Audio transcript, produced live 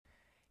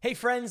Hey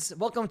friends,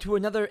 welcome to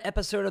another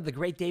episode of the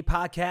Great Day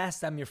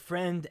Podcast. I'm your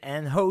friend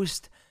and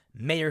host,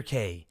 Mayor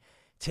K.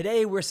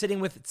 Today we're sitting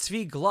with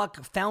Tzvi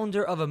Gluck,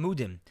 founder of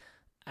Amudim.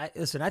 I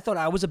thought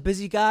I was a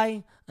busy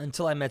guy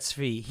until I met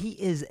Tzvi. He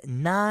is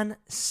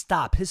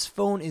non-stop. His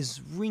phone is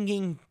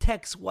ringing,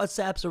 texts,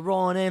 WhatsApps are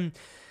rolling in.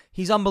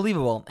 He's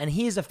unbelievable. And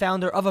he is the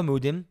founder of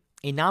Amudim,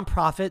 a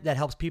nonprofit that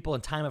helps people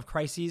in time of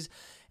crises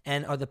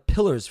and are the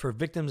pillars for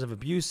victims of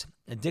abuse,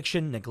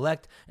 addiction,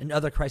 neglect, and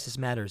other crisis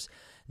matters.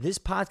 This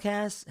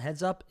podcast,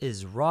 heads up,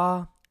 is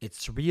raw,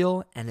 it's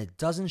real, and it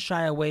doesn't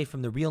shy away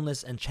from the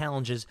realness and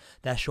challenges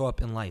that show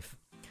up in life.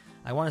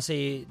 I want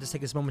to just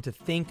take this moment to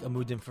thank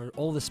Amudim for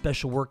all the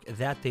special work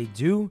that they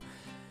do.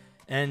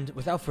 And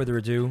without further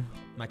ado,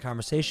 my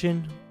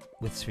conversation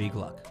with Tzvi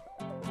Gluck.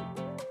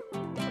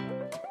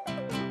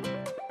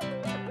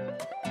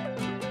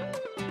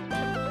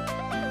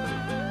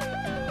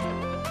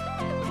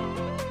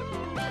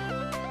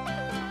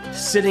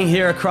 Sitting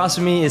here across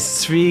from me is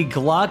Tzvi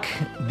Gluck,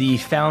 the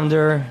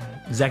founder,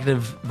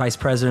 executive vice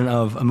president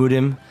of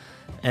Amudim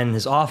and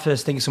his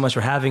office. Thank you so much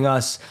for having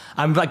us.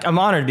 I'm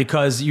honored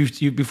because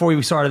you before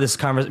we started this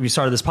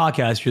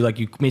podcast,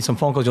 you made some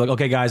phone calls. You're like,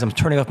 okay, guys, I'm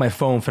turning off my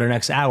phone for the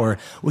next hour,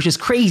 which is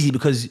crazy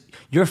because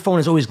your phone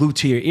is always glued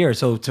to your ear.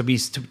 So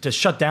to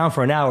shut down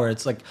for an hour,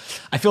 it's like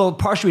I feel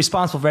partially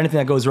responsible for anything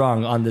that goes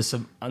wrong on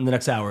the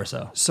next hour or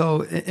so.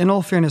 So in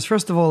all fairness,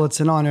 first of all, it's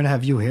an honor to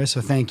have you here.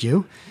 So thank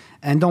you.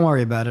 And don't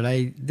worry about it.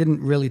 I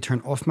didn't really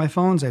turn off my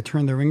phones. I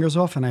turned the ringers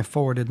off and I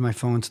forwarded my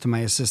phones to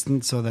my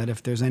assistant so that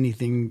if there's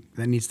anything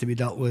that needs to be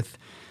dealt with,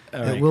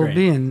 it will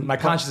be. And my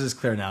conscience is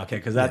clear now, okay?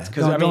 Because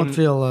don't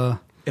feel.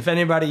 If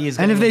anybody is,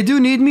 and if they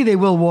do need me, they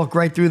will walk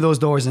right through those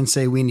doors and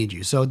say, "We need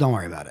you." So don't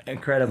worry about it.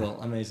 Incredible,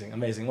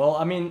 amazing.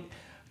 Well,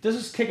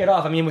 just kick it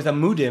off. With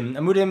Amudim.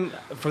 Amudim,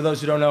 for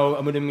those who don't know,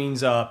 Amudim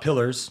means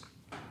pillars.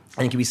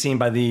 And it can be seen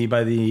by the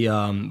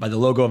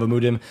logo of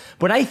Amudim.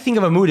 When I think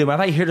of Amudim, if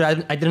I hear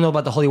that I didn't know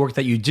about the holy work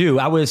that you do,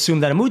 I would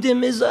assume that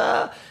Amudim is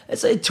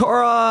it's a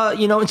Torah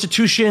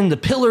institution, the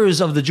pillars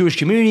of the Jewish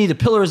community, the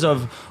pillars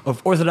of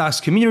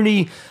Orthodox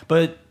community,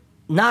 but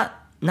not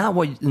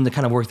what in the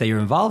kind of work that you're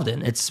involved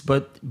in.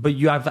 But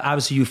you have,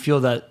 obviously you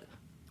feel that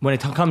when it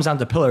comes down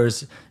to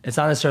pillars, it's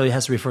not necessarily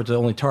has to refer to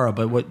only Torah,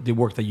 but what the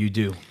work that you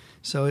do.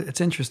 So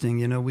it's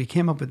interesting. We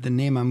came up with the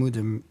name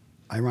Amudim,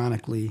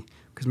 ironically,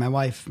 because my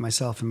wife,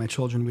 myself, and my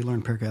children, we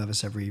learn Pirkei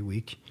Avos every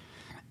week.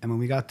 And when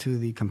we got to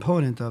the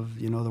component of,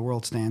 the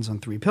world stands on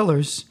three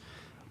pillars,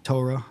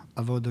 Torah,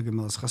 Avodah,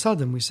 Gemilas,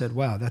 Chasadim, we said,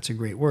 wow, that's a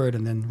great word.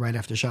 And then right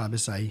after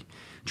Shabbos, I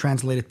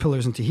translated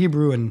pillars into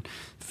Hebrew and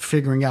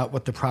figuring out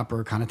what the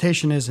proper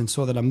connotation is and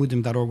saw that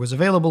amudim.org was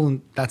available,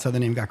 and that's how the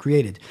name got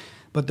created.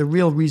 But the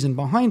real reason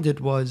behind it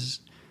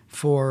was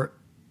for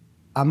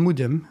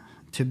Amudim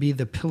to be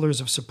the pillars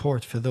of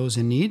support for those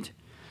in need,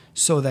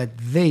 so that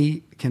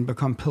they can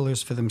become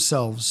pillars for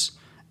themselves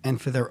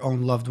and for their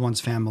own loved ones,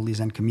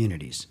 families, and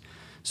communities.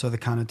 So the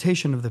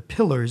connotation of the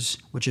pillars,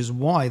 which is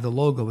why the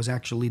logo was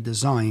actually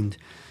designed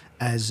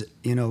as,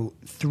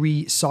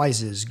 three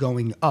sizes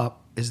going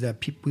up, is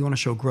that we want to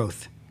show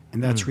growth.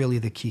 And that's really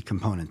the key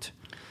component.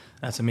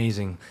 That's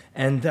amazing.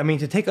 And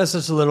to take us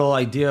just a little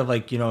idea of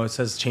it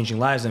says changing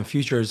lives and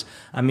futures.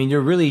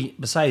 You're really,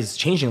 besides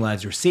changing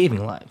lives, you're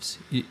saving lives.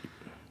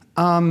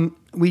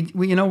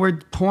 We're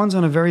pawns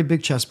on a very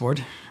big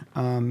chessboard.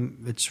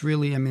 It's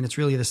really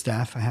the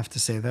staff. I have to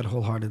say that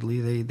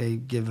wholeheartedly. They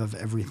give of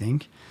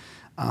everything.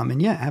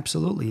 And yeah,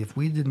 absolutely. If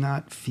we did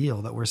not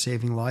feel that we're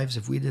saving lives,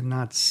 if we did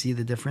not see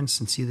the difference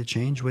and see the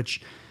change,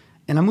 which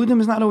in Amudim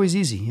is not always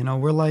easy.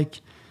 We're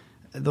like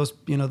those,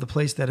 the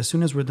place that as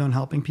soon as we're done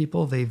helping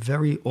people, they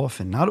very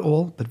often, not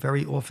all, but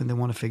very often they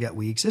want to forget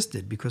we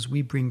existed because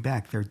we bring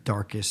back their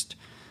darkest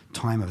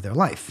time of their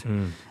life.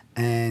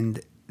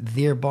 And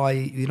thereby,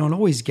 you don't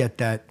always get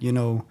that,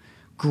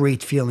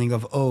 great feeling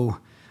of, oh,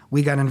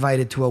 we got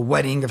invited to a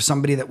wedding of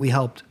somebody that we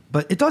helped.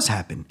 But it does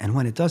happen. And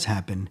when it does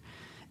happen,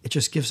 it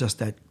just gives us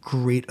that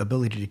great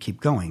ability to keep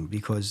going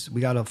because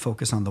we got to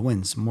focus on the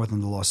wins more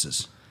than the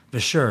losses. For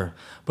sure.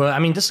 But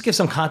just to give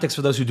some context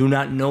for those who do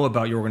not know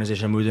about your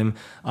organization, Amudim,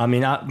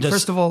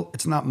 First of all,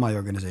 it's not my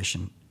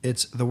organization.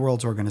 It's the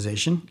world's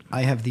organization.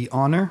 I have the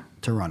honor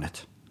to run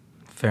it.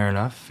 Fair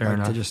enough.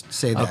 To just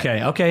say that.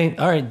 Okay.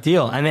 All right.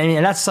 Deal.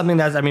 And that's something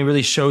that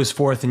really shows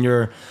forth in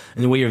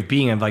the way of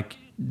being of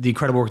the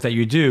incredible work that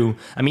you do.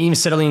 Even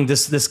settling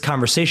this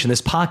conversation,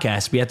 this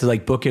podcast, we have to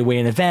book it way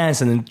in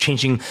advance, and then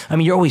changing.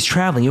 You're always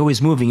traveling, you're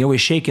always moving, you're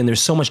always shaking.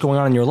 There's so much going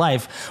on in your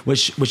life,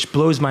 which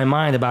blows my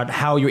mind about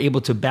how you're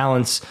able to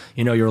balance,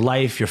 your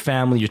life, your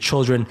family, your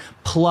children,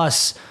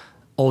 plus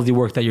all the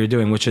work that you're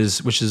doing, which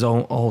is a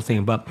whole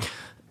thing. But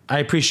I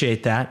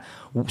appreciate that.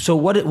 So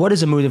what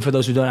is Amudim for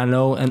those who don't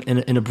know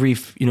in a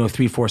brief,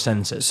 3-4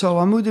 sentences? So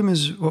Amudim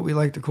is what we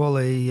like to call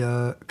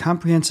a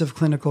comprehensive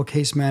clinical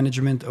case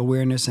management,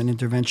 awareness, and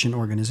intervention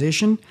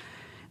organization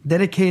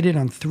dedicated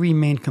on three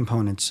main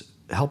components: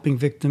 helping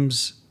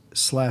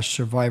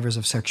victims/survivors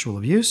of sexual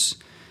abuse,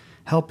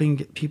 helping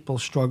people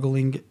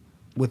struggling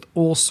with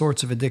all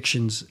sorts of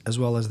addictions, as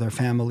well as their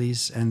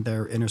families and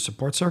their inner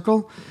support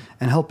circle,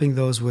 and helping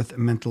those with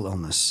mental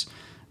illness.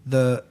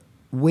 The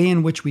way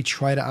in which we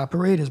try to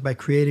operate is by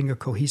creating a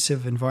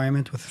cohesive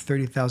environment with a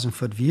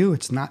 30,000-foot view.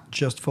 It's not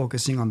just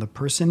focusing on the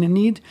person in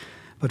need,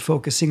 but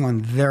focusing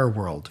on their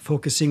world,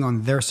 focusing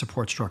on their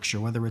support structure,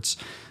 whether it's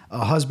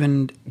a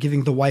husband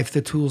giving the wife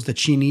the tools that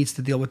she needs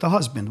to deal with the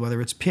husband, whether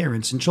it's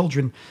parents and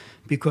children,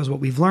 because what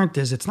we've learned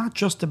is it's not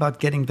just about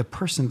getting the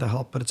person the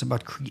help, but it's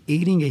about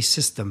creating a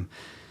system.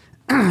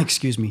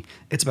 Excuse me.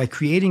 It's by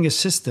creating a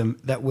system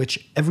that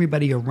which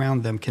everybody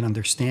around them can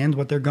understand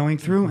what they're going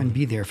through and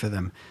be there for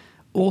them.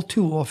 All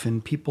too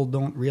often, people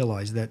don't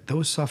realize that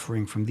those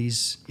suffering from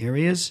these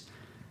areas,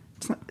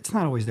 it's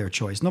not always their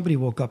choice. Nobody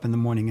woke up in the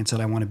morning and said,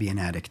 I want to be an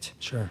addict.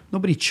 Sure.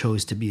 Nobody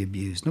chose to be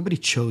abused. Nobody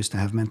chose to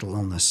have mental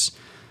illness.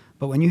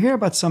 But when you hear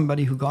about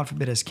somebody who, God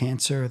forbid, has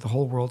cancer, the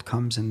whole world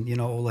comes and,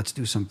 let's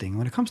do something.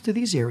 When it comes to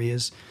these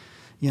areas,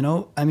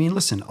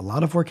 listen, a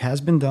lot of work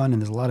has been done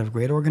and there's a lot of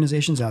great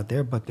organizations out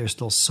there, but there's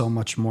still so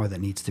much more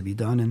that needs to be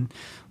done. And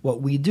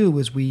what we do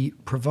is we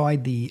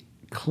provide the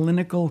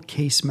clinical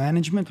case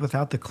management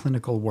without the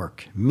clinical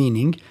work,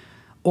 meaning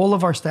all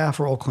of our staff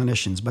are all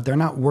clinicians, but they're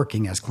not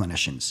working as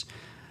clinicians.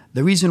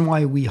 The reason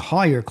why we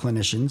hire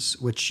clinicians,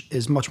 which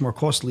is much more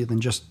costly than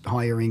just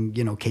hiring,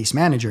 case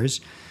managers,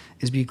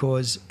 is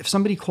because if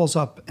somebody calls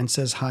up and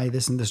says, hi,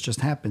 this and this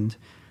just happened,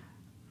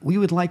 we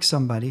would like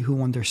somebody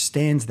who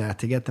understands that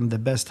to get them the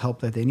best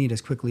help that they need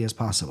as quickly as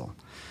possible.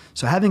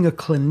 So having a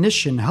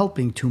clinician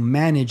helping to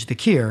manage the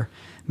care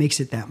makes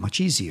it that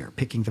much easier,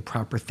 picking the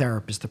proper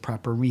therapist, the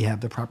proper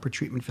rehab, the proper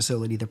treatment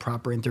facility, the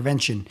proper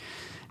intervention.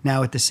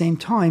 Now, at the same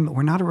time,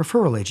 we're not a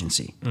referral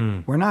agency.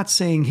 We're not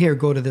saying, here,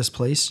 go to this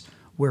place.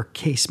 We're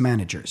case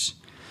managers.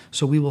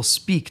 So we will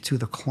speak to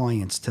the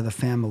clients, to the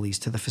families,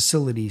 to the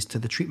facilities, to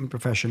the treatment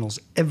professionals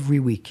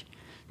every week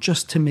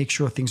just to make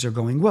sure things are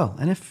going well.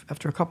 And if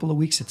after a couple of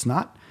weeks it's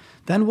not,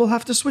 then we'll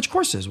have to switch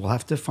courses. We'll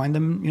have to find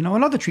them,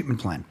 another treatment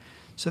plan.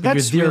 So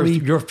that's really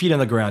your feet on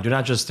the ground. You're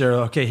not just there,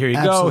 okay, here you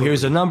Absolutely. go,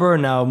 here's a number,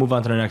 now move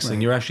on to the next thing.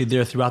 You're actually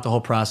there throughout the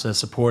whole process,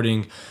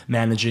 supporting,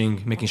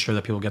 managing, making sure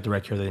that people get the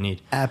right care they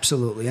need.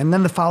 Absolutely. And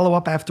then the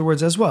follow-up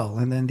afterwards as well.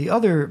 And then the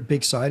other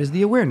big side is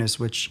the awareness,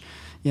 which,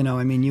 you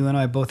and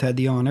I both had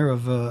the honor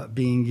of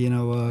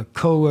being,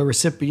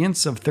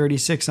 co-recipients of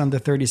 36 under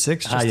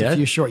 36 just a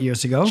few short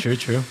years ago.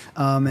 True.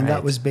 And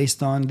that was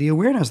based on the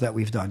awareness that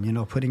we've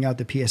done, putting out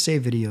the PSA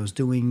videos,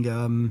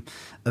 doing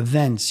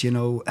events,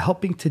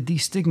 helping to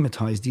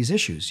destigmatize these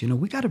issues.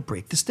 We got to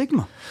break the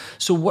stigma.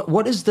 So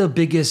what is the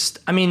biggest,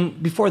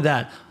 before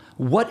that,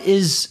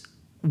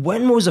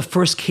 when was the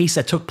first case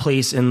that took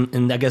place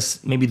in I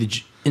guess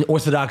maybe in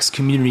Orthodox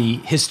community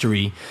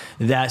history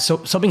that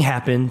something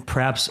happened,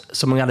 perhaps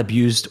someone got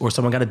abused or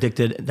someone got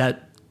addicted,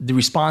 that the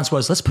response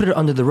was, let's put it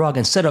under the rug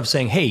instead of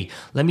saying, hey,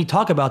 let me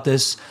talk about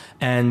this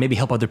and maybe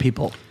help other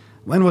people?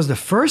 When was the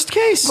first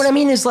case? What I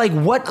mean is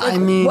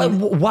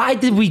why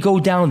did we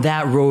go down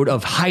that road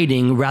of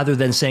hiding rather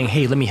than saying,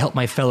 hey, let me help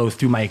my fellow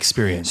through my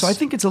experience? So I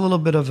think it's a little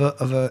bit of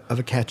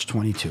a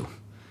catch-22.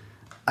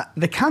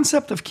 The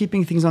concept of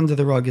keeping things under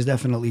the rug is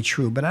definitely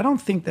true, but I don't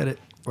think that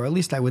or at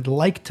least I would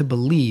like to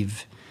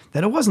believe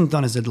that it wasn't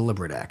done as a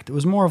deliberate act. It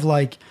was more of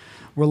like,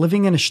 we're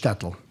living in a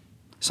shtetl.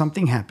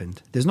 Something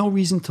happened. There's no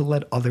reason to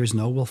let others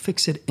know. We'll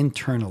fix it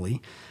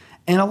internally.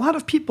 And a lot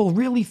of people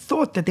really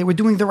thought that they were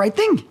doing the right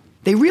thing.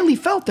 They really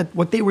felt that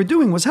what they were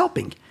doing was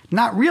helping,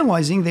 not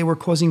realizing they were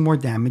causing more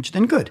damage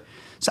than good.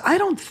 So I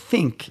don't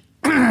think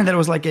that it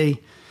was like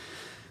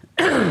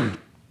I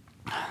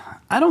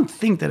don't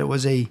think that it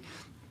was a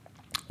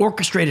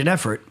orchestrated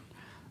effort,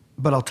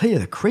 but I'll tell you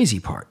the crazy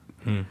part.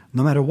 No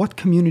matter what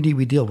community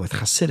we deal with,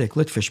 Hasidic,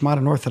 Litvish,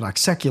 modern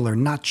Orthodox, secular,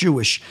 not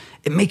Jewish,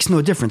 it makes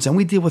no difference. And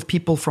we deal with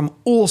people from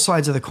all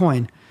sides of the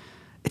coin.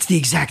 It's the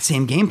exact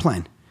same game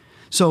plan.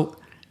 So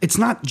it's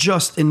not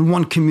just in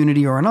one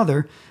community or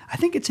another. I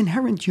think it's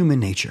inherent human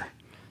nature.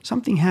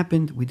 Something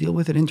happened, we deal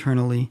with it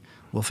internally,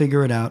 we'll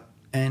figure it out,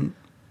 and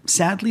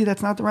sadly,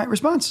 that's not the right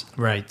response.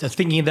 Right. Just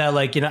thinking that,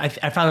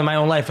 I found in my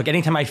own life,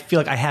 anytime I feel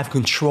like I have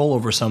control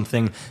over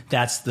something,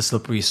 that's the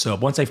slippery slope.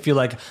 Once I feel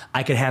like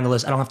I could handle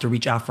this, I don't have to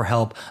reach out for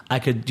help. I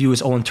could do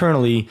this all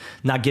internally,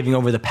 not giving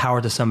over the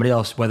power to somebody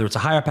else, whether it's a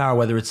higher power,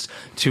 whether it's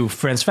to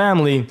friends,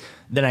 family,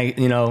 then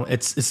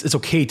it's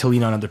okay to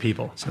lean on other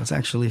people. So it's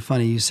actually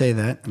funny you say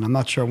that, and I'm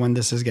not sure when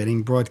this is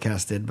getting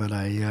broadcasted, but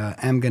I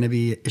am going to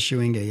be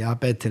issuing a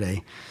op-ed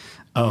today.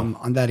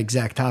 On that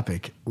exact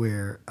topic,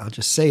 where I'll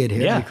just say it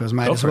here because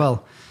might as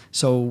well.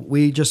 So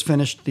we just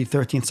finished the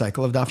 13th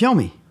cycle of Daf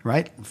Yomi,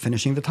 right?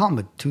 Finishing the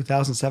Talmud,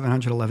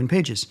 2,711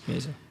 pages.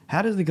 Amazing.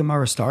 How does the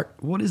Gemara start?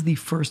 What is the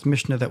first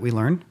Mishnah that we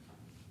learn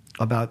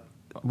about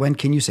when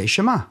can you say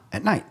Shema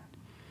at night?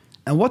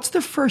 And what's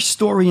the first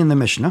story in the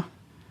Mishnah?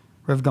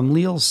 Rav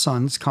Gamliel's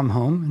sons come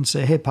home and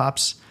say, hey,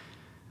 Pops,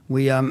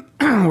 we're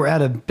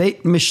at a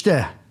Beit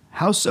Mishteh,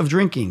 house of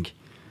drinking.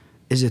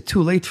 Is it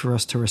too late for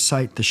us to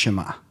recite the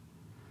Shema?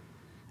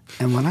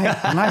 And when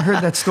I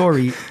heard that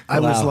story, I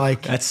was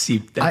like, that's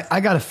I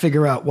got to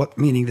figure out what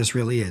meaning this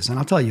really is. And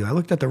I'll tell you, I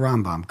looked at the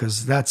Rambam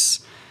because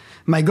that's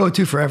my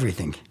go-to for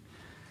everything.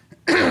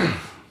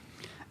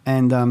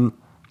 And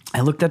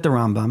I looked at the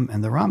Rambam,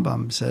 and the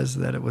Rambam says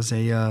that it was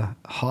a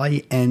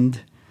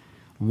high-end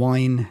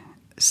wine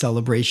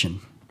celebration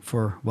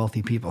for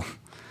wealthy people.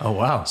 Oh,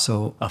 wow.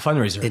 So a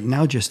fundraiser. It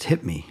now just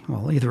hit me.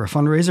 Well, either a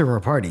fundraiser or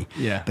a party.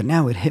 Yeah. But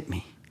now it hit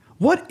me.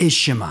 What is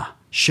Shema?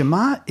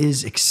 Shema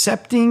is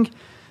accepting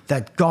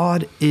that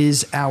God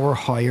is our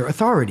higher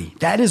authority.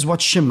 That is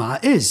what Shema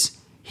is.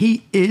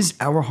 He is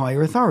our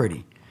higher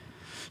authority.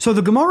 So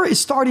the Gemara is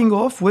starting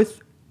off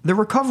with the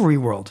recovery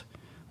world.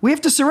 We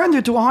have to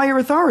surrender to a higher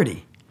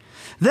authority.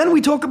 Then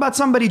we talk about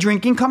somebody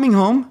drinking, coming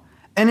home,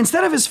 and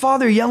instead of his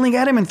father yelling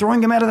at him and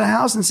throwing him out of the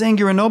house and saying,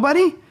 you're a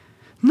nobody,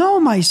 no,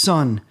 my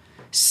son,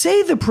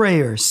 say the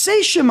prayer,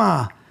 say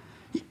Shema.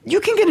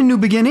 You can get a new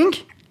beginning.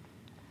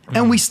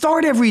 And we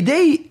start every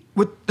day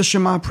with the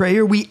Shema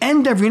prayer. We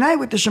end every night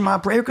with the Shema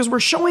prayer because we're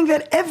showing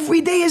that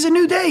every day is a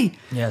new day.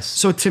 Yes.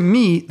 So to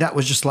me, that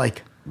was just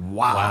like,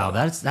 wow.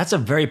 That's a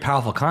very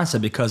powerful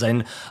concept, because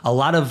a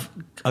lot of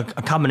a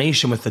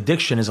combination with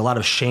addiction is a lot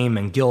of shame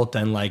and guilt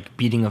and like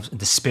beating of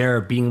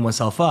despair, beating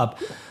oneself up.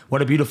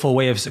 What a beautiful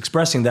way of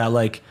expressing that.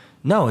 Like,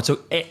 no, it's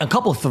a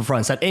couple of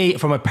fronts. That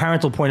from a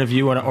parental point of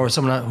view, or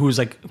someone who's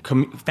like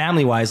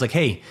family wise, like,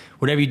 hey,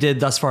 whatever you did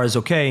thus far is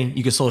okay.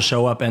 You can still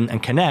show up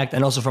and connect.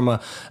 And also from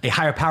a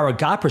higher power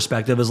God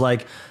perspective is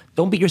like,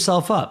 don't beat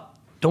yourself up.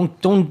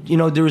 Don't,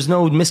 there is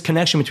no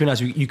misconnection between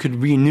us. You could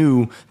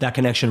renew that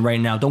connection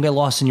right now. Don't get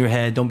lost in your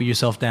head. Don't beat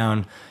yourself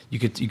down. You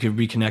could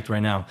reconnect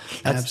right now.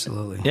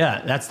 Absolutely.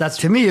 Yeah. That's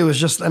to me, it was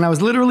just, and I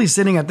was literally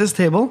sitting at this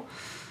table,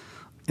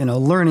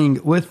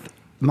 learning with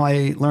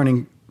my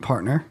learning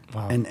partner.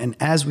 Wow. And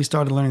as we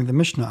started learning the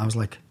Mishnah, I was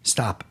like,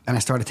 stop. And I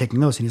started taking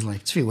notes, and he's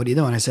like, Tzvi, what are you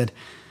doing? I said,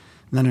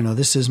 no,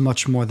 this is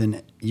much more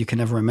than you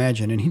can ever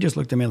imagine. And he just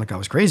looked at me like I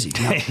was crazy.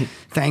 Now,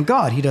 thank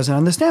God he doesn't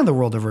understand the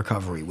world of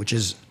recovery, which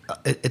is,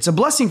 it's a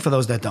blessing for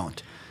those that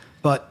don't.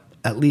 But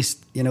at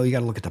least, you got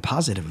to look at the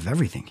positive of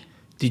everything.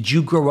 Did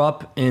you grow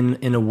up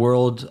in a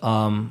world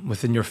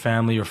within your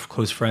family or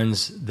close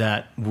friends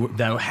that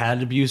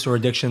had abuse or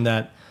addiction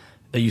that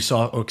you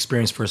saw or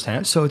experienced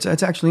firsthand? So it's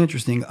actually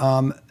interesting.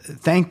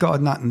 Thank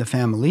God not in the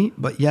family,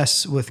 but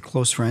yes, with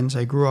close friends.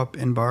 I grew up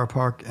in Borough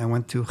Park. I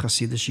went to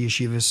Hasidic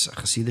yeshivas,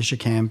 Hasidic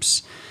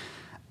camps.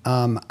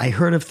 I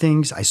heard of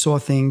things. I saw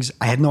things.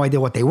 I had no idea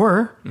what they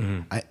were.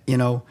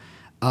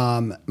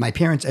 Mm-hmm. My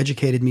parents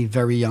educated me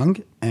very young.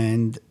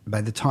 And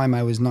by the time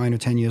I was 9 or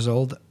 10 years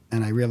old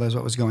and I realized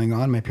what was going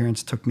on, my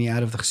parents took me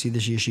out of the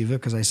Hasidic yeshiva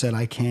because I said,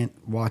 I can't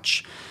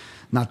watch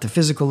not the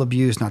physical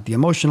abuse, not the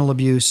emotional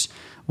abuse.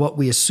 What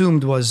we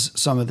assumed was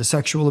some of the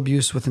sexual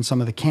abuse within some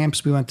of the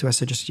camps we went to. I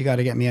said, you got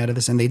to get me out of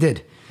this. And they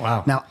did.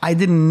 Wow. Now, I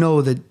didn't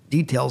know the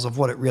details of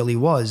what it really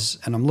was.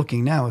 And I'm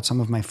looking now at some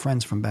of my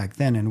friends from back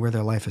then and where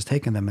their life has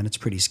taken them. And it's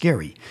pretty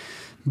scary.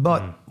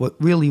 But what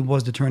really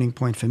was the turning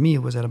point for me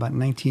was at about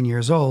 19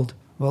 years old.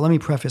 Well, let me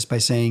preface by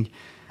saying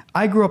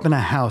I grew up in a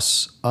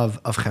house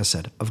of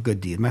chesed, of good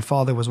deed. My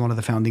father was one of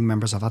the founding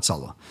members of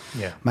Hatzalah.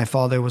 Yeah. My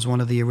father was one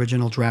of the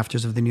original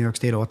drafters of the New York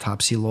State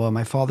autopsy law.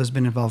 My father's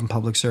been involved in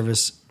public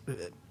service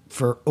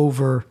for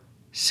over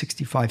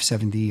 65,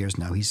 70 years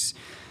now. He's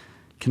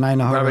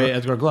Rabbi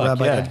Edgar Gluck.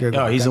 Edgar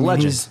Gluck. Oh, he's a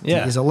legend.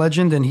 He's a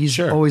legend, and he's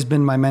Sure. always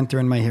been my mentor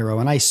and my hero.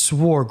 And I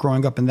swore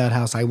growing up in that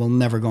house, I will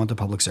never go into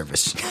public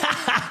service.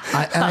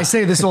 And I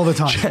say this all the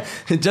time.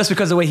 Just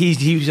because of the way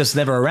he was just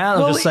never around.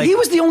 Well, just like, he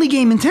was the only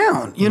game in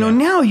town.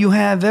 Now you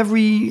have there's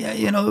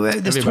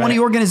Everybody. 20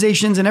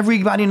 organizations and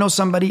everybody knows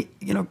somebody.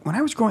 When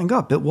I was growing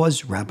up, it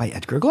was Rabbi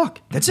Edgar Gluck.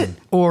 That's it.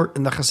 Or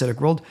in the Hasidic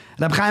world,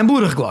 Rabbi Chaim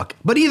Baruch Gluck.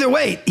 But either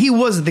way, he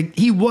was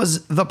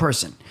the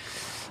person.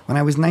 When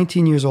I was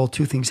 19 years old,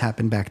 two things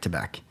happened back to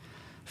back.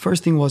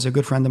 First thing was a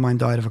good friend of mine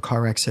died of a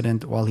car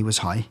accident while he was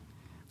high.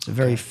 It's a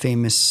very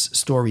famous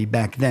story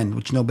back then,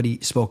 which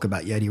nobody spoke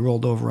about yet. He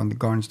rolled over on the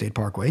Garden State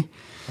Parkway.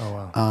 Oh,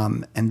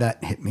 wow. And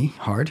that hit me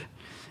hard.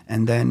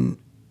 And then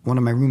one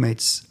of my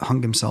roommates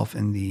hung himself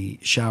in the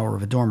shower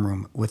of a dorm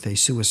room with a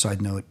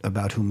suicide note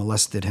about who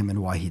molested him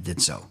and why he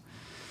did so.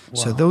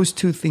 Wow. So those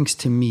two things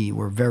to me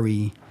were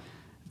very,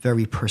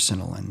 very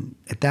personal. And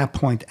at that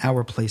point,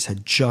 our place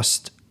had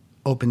just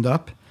opened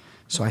up.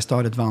 So I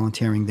started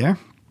volunteering there.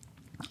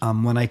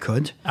 When I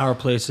could. Our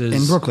place is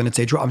in Brooklyn. It's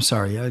I'm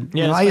sorry. I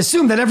fine.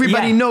 assume that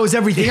everybody knows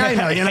everything I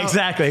know.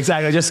 Exactly.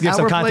 Just to give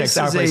some context.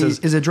 Our place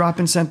is a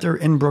drop-in center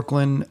in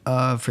Brooklyn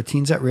for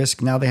teens at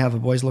risk. Now they have a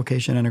boys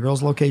location and a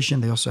girls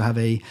location. They also have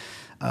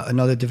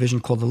another division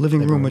called the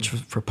Living Room, which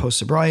was for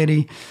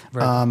post-sobriety,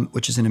 right.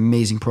 Which is an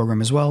amazing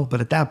program as well. But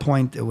at that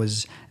point, it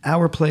was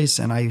our place,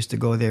 and I used to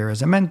go there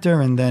as a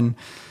mentor. And then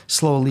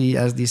slowly,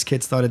 as these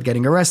kids started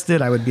getting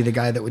arrested, I would be the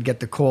guy that would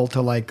get the call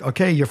to like,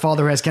 okay, your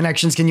father has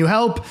connections. Can you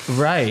help?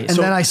 Right. And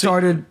then I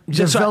started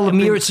developing.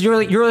 So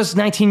you're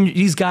 19,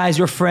 these guys,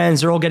 your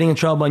friends, they're all getting in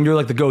trouble, and you're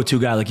like the go-to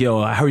guy. Like, yo,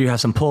 I heard you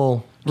have some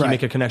pull. Can you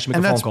make a connection, make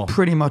a phone call? And that's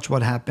pretty much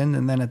what happened.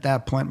 And then at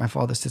that point, my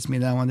father sits me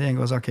down one day and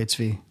goes, okay,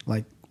 Tzvi,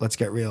 like, let's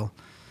get real.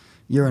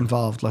 You're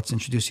involved. Let's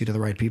introduce you to the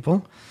right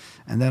people.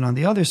 And then on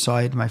the other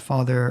side, my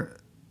father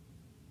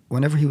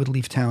whenever he would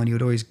leave town, he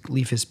would always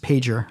leave his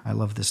pager. I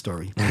love this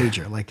story.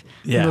 Pager, like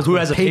Who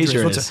has a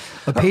pager?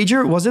 A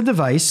pager was a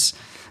device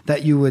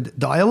that you would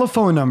dial a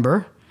phone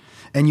number,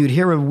 and you'd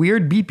hear a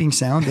weird beeping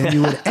sound, and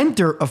you would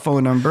enter a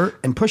phone number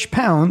and push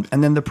pound,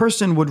 and then the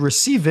person would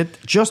receive it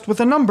just with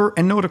a number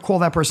and know to call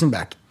that person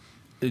back.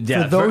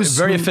 Yeah,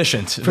 very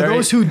efficient. For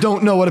those who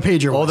don't know what a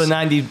pager was. All the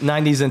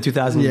 90s and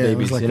 2000s babies. It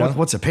was like,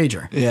 what's a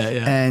pager? Yeah.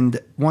 And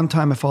one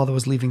time my father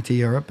was leaving to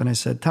Europe, and I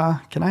said,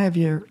 Ta, can I have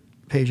your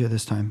pager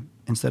this time?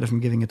 Instead of him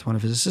giving it to one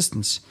of his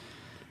assistants.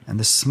 And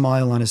the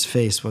smile on his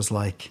face was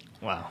like,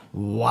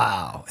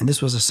 wow. And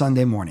this was a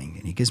Sunday morning,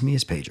 and he gives me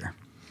his pager.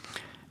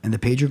 And the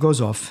pager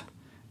goes off.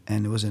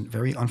 And it was a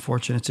very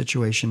unfortunate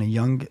situation. A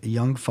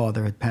young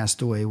father had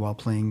passed away while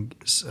playing,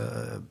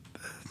 I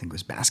think it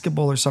was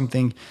basketball or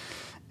something.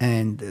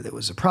 And there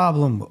was a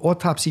problem,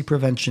 autopsy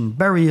prevention,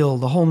 burial,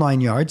 the whole 9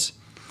 yards.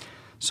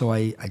 So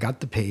I got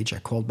the page. I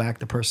called back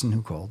the person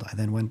who called. I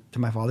then went to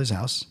my father's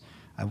house.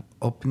 I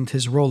opened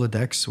his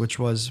Rolodex, which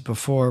was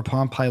before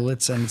Palm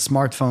Pilots and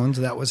smartphones.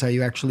 That was how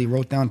you actually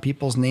wrote down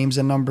people's names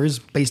and numbers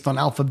based on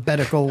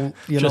alphabetical,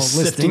 Just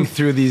listing. Sifting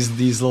through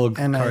these little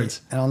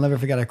cards. And I'll never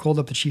forget, I called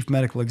up the chief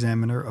medical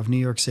examiner of New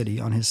York City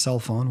on his cell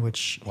phone,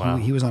 which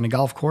he was on a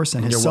golf course,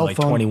 and his cell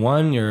phone.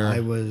 21?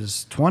 I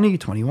was 20,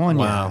 21,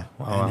 wow.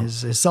 And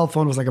his cell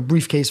phone was like a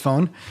briefcase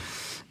phone.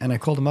 And I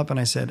called him up and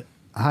I said,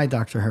 "Hi,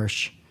 Dr.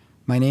 Hirsch.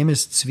 My name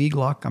is Tzvi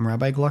Gluck. I'm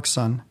Rabbi Gluck's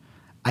son.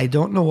 I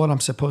don't know what I'm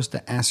supposed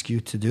to ask you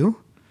to do.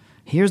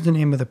 Here's the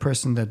name of the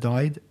person that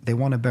died. They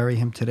want to bury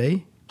him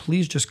today.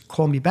 Please just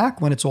call me back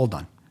when it's all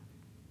done."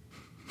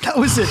 That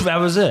was it. That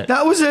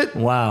was it.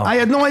 Wow. I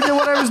had no idea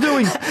what I was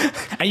doing.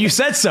 And you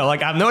said so.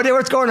 Like, I have no idea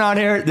what's going on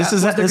here. This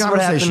is what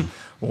happened.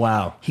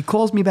 Wow. He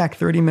calls me back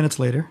 30 minutes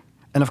later.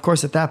 And of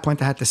course, at that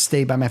point, I had to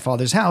stay by my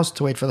father's house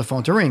to wait for the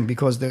phone to ring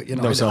because I didn't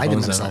have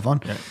a cell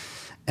phone. Yeah.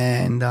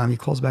 And he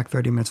calls back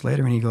 30 minutes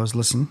later and he goes,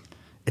 "Listen,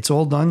 it's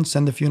all done.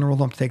 Send the funeral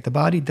home to take the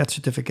body. Death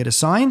certificate is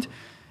signed.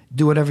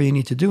 Do whatever you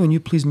need to do. And you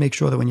please make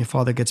sure that when your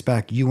father gets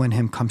back, you and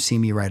him come see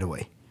me right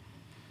away."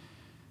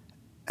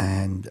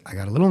 And I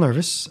got a little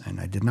nervous, and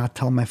I did not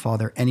tell my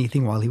father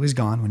anything while he was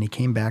gone. When he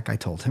came back, I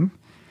told him.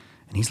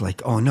 And he's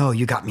like, "Oh, no,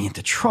 you got me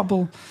into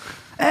trouble."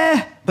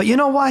 But you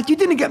know what? You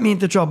didn't get me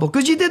into trouble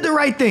because you did the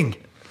right thing.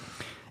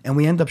 And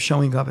we end up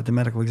showing up at the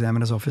medical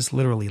examiner's office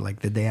literally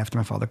like the day after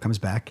my father comes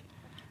back.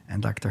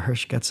 And Dr.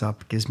 Hirsch gets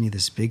up, gives me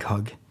this big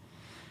hug.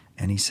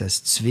 And he says,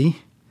 "Tzvi,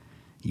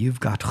 you've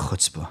got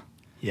chutzpah.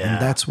 Yeah.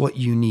 And that's what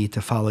you need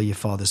to follow your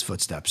father's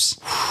footsteps."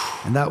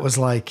 And that was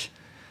like,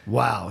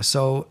 wow.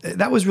 So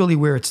that was really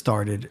where it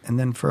started. And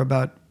then for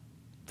about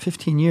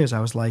 15 years,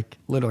 I was like,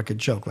 literally like a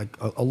joke, like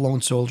a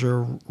lone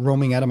soldier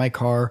roaming out of my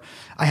car.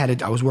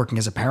 I was working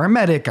as a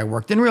paramedic. I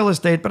worked in real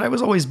estate, but I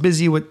was always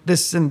busy with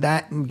this and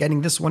that and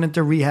getting this one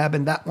into rehab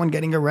and that one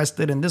getting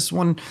arrested and this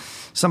one,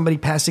 somebody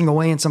passing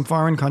away in some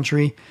foreign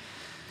country.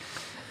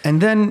 And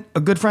then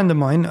a good friend of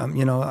mine,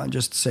 I'll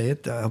just say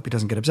it, I hope he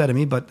doesn't get upset at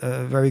me, but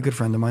a very good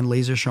friend of mine,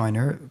 Laser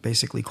Shiner,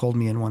 basically called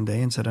me in one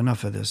day and said,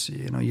 "Enough of this.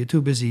 You're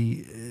too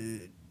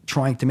busy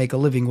trying to make a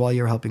living while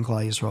you're helping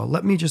Klal Yisrael.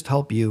 Let me just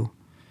help you,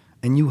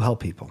 and you help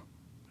people.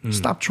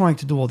 Stop trying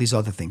to do all these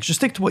other things.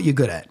 Just stick to what you're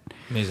good at."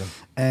 Amazing.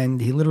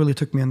 And he literally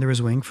took me under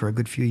his wing for a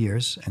good few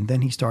years. And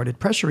then he started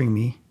pressuring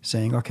me,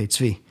 saying, "Okay,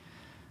 Tzvi,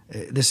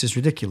 this is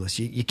ridiculous.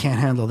 You can't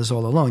handle this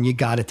all alone. You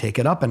got to take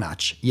it up a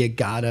notch. You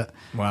got to."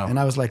 Wow. And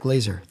I was like,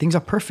 "Laser, things are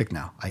perfect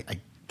now.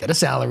 I get a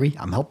salary.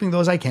 I'm helping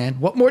those I can.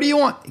 What more do you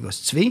want?" He goes,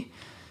 "Tzvi,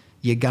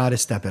 you got to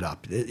step it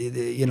up.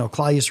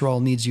 Klal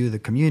Yisrael needs you. The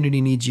community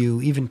needs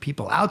you. Even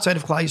people outside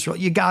of Klal Yisrael,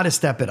 you got to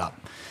step it up.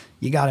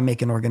 You got to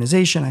make an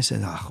organization." I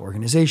said,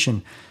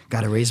 "Organization,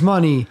 got to raise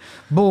money,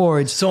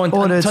 boards, So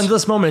audits." until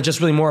this moment, it's just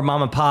really more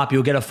mom and pop.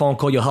 You'll get a phone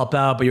call, you'll help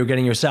out, but you're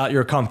getting your salary,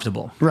 you're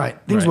comfortable. Right.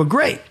 Things were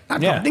great.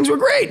 Things were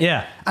great.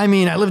 Yeah. I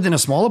mean, I lived in a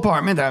small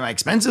apartment. My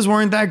expenses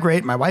weren't that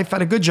great. My wife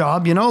had a good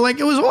job. It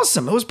was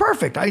awesome. It was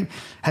perfect. I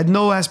had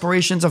no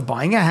aspirations of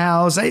buying a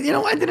house. I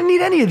didn't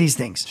need any of these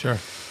things. Sure.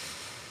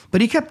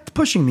 But he kept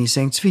pushing me,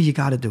 saying, "Tzvi, you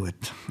got to do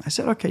it." I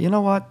said, "Okay, you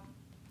know what?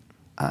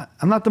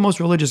 I'm not the most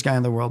religious guy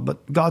in the world, but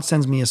God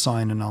sends me a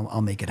sign and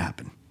I'll make it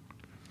happen."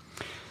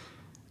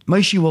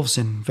 Moshe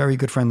Wolfson, very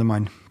good friend of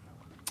mine,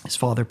 his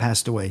father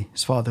passed away.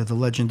 His father, the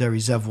legendary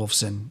Zev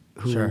Wolfson,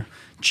 who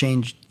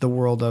changed the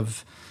world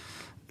of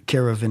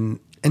Kiruv in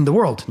the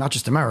world, not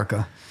just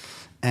America.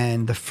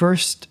 And the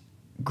first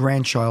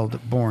grandchild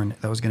born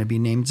that was going to be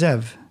named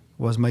Zev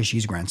was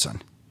Moshe's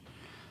grandson.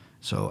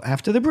 So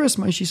after the bris,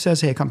 Moshe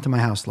says, "Hey, come to my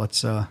house.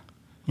 Let's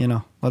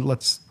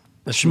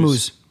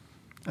schmooze."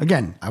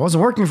 Again, I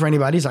wasn't working for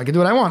anybody, so I could do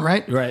what I want,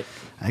 right? Right.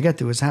 I get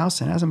to his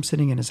house, and as I'm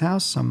sitting in his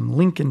house, some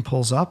Lincoln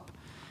pulls up,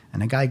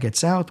 and a guy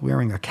gets out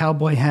wearing a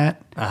cowboy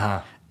hat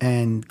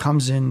and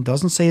comes in,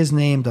 doesn't say his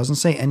name, doesn't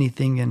say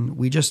anything, and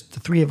the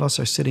three of us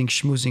are sitting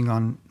schmoozing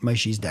on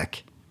Moshe's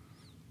deck.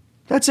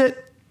 That's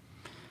it.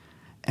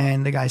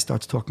 And the guy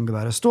starts talking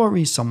about a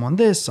story, someone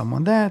this,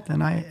 someone that,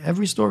 and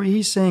every story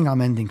he's saying, I'm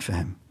ending for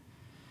him.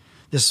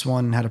 This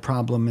one had a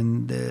problem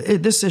in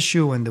this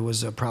issue, and there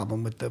was a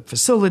problem with the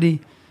facility.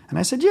 And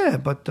I said, yeah,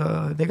 but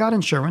they got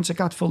insurance. It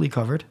got fully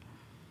covered.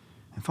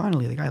 And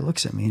finally, the guy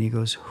looks at me and he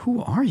goes,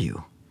 who are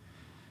you?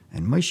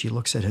 And Moshe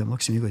looks at me,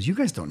 he goes, you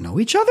guys don't know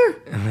each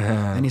other?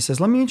 And he says,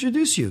 let me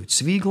introduce you.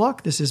 Tzvi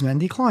Gluck, this is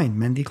Mendy Klein.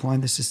 Mendy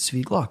Klein, this is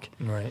Tzvi Gluck.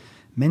 Right.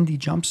 Mendy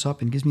jumps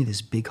up and gives me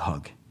this big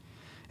hug.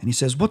 And he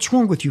says, what's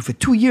wrong with you? For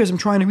 2 years I'm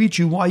trying to reach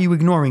you. Why are you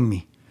ignoring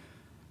me?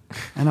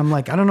 And I'm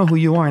like, I don't know who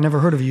you are. I never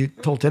heard of you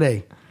till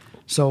today.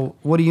 So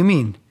what do you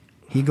mean?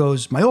 He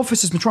goes, my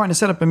office has been trying to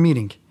set up a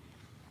meeting.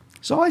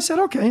 So I said,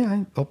 okay.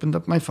 I opened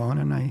up my phone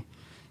and I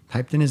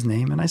typed in his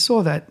name. And I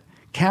saw that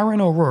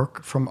Karen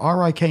O'Rourke from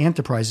RIK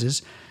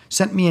Enterprises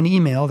sent me an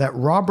email that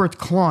Robert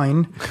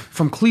Klein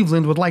from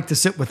Cleveland would like to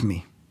sit with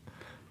me.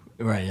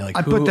 Right. You're like,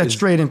 I put that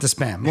straight into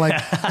spam.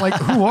 Like,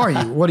 who are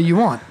you? What do you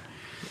want?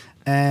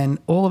 And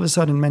all of a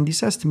sudden, Mendy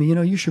says to me,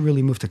 you should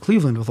really move to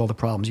Cleveland with all the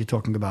problems you're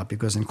talking about,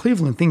 because in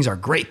Cleveland, things are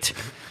great.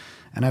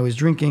 And I was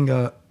drinking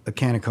a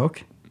can of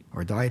Coke,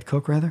 or Diet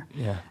Coke, rather.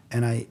 Yeah.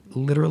 And I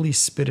literally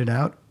spit it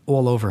out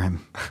all over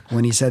him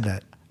when he said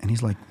that. And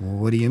he's like,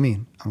 what do you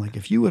mean? I'm like,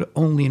 if you would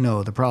only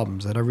know the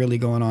problems that are really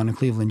going on in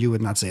Cleveland, you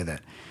would not say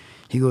that.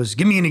 He goes,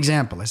 give me an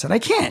example. I said, I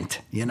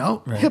can't,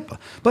 Right. HIPAA.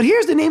 But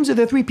here's the names of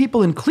the 3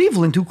 people in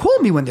Cleveland who call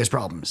me when there's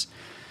problems.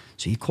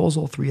 So he calls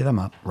all 3 of them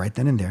up right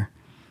then and there.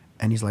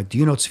 And he's like, do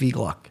you know Tzvi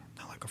Gluck?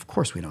 I'm like, of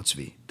course we know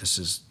Tzvi.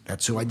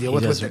 That's who I deal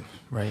with it.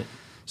 Right.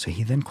 So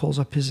he then calls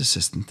up his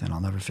assistant, and I'll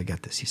never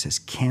forget this. He says,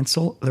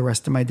 cancel the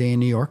rest of my day in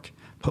New York,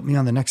 put me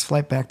on the next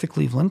flight back to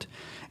Cleveland,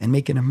 and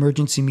make an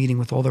emergency meeting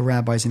with all the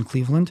rabbis in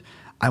Cleveland.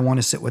 I want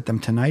to sit with them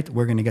tonight.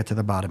 We're going to get to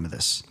the bottom of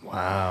this.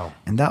 Wow.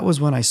 And that was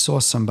when I saw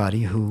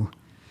somebody who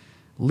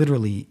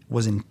literally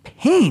was in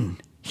pain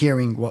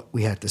hearing what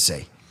we had to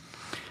say.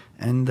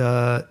 And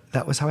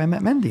that was how I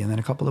met Mendy. And then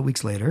a couple of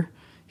weeks later,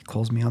 he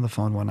calls me on the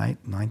phone one night,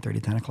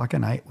 9:30, 10 o'clock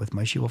at night, with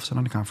Moshe Wolfson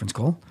on a conference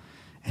call.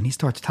 And he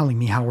starts telling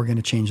me how we're going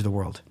to change the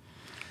world.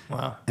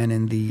 Wow. And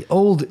in the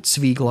old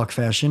Tzvi Gluck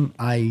fashion,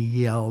 I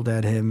yelled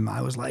at him.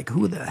 I was like,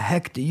 who the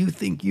heck do you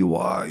think you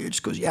are?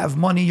 Just because you have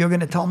money, you're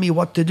going to tell me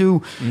what to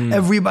do.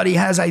 Everybody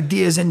has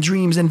ideas and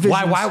dreams and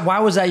visions. Why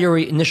was that your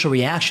initial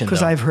reaction?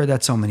 Because I've heard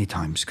that so many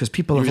times. Because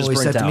people have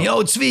always said to me,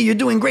 oh, Tzvi, you're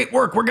doing great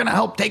work. We're going to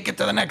help take it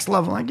to the next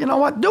level. Like, you know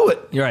what? Do it.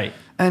 You're right.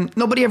 And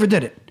nobody ever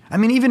did it. I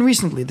mean, even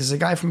recently, there's a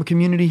guy from a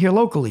community here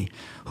locally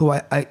who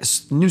I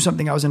knew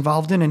something I was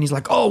involved in. And he's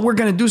like, oh, we're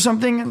going to do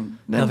something. And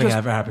then nothing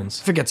ever happens.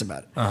 Forgets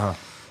about it. Uh-huh.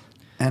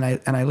 And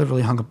I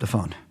literally hung up the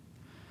phone.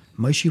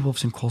 Moshe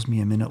Wolfson calls me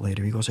a minute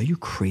later. He goes, are you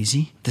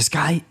crazy? This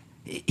guy,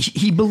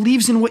 he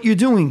believes in what you're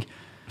doing.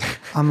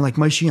 I'm like,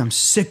 Moshe, I'm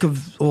sick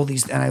of all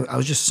these. And I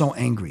was just so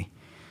angry.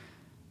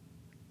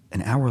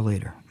 An hour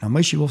later, now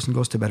Moshe Wolfson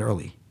goes to bed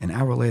early. An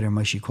hour later,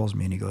 Moshe calls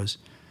me and he goes,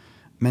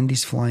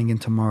 Mendy's flying in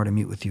tomorrow to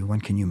meet with you.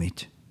 When can you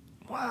meet?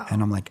 Wow.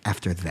 And I'm like,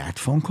 after that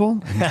phone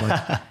call? And he's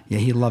like, yeah,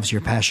 he loves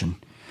your passion.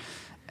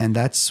 And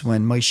that's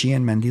when Moshe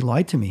and Mendy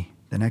lied to me.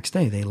 The next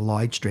day, they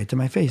lied straight to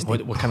my face.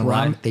 What kind of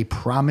lie? They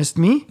promised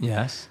me,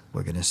 yes,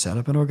 we're going to set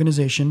up an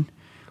organization.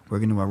 We're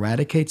going to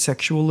eradicate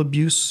sexual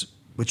abuse,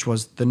 which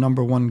was the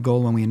number one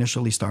goal when we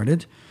initially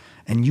started.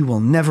 And you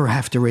will never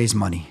have to raise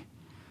money.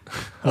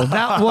 Well,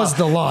 that was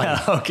the lie.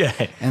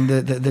 Okay. And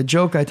the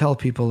joke I tell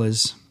people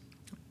is,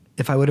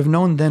 if I would have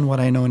known then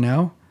what I know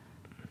now,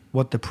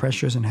 what the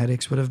pressures and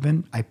headaches would have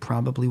been, I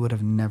probably would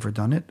have never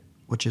done it,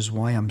 which is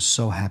why I'm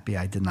so happy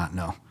I did not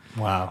know.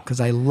 Wow. Because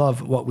I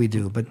love what we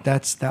do, but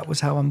that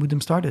was how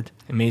Amudim started.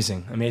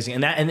 Amazing.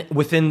 And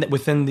within the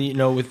with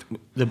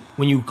the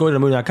when you go to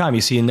Amudim.com, you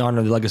see and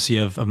honor the legacy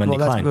of Mendy Klein. Well,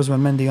 that's because when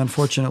Mendy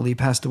unfortunately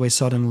passed away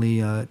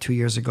suddenly 2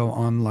 years ago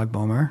on Lag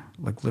BaOmer,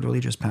 like literally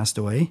just passed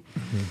away.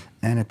 Mm-hmm.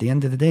 And at the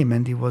end of the day,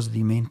 Mendy was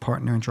the main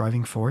partner and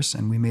driving force,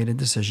 and we made a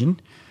decision.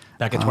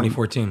 Back in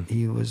 2014.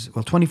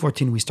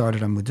 2014 we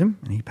started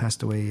Amudim, and he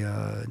passed away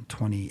in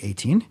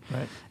 2018.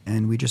 Right.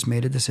 And we just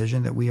made a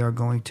decision that we are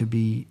going to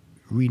be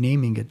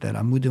renaming it, that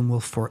Amudim will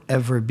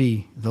forever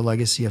be the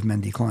legacy of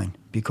Mendy Klein,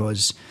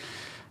 because,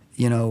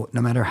 no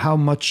matter how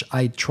much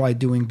I tried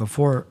doing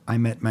before I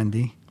met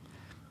Mendy,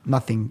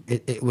 nothing.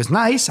 It was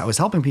nice. I was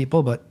helping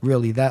people, but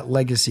really that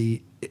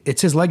legacy,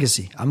 it's his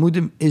legacy.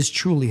 Amudim is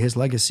truly his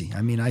legacy.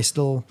 I mean, I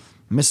still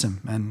miss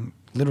him and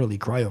literally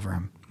cry over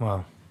him.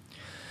 Wow.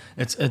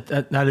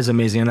 That is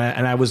amazing, and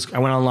I went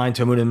online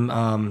to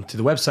Amudim to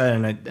the website,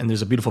 and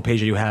there's a beautiful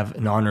page that you have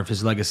in honor of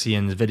his legacy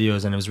and his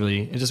videos, and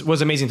it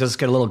was amazing to just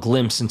get a little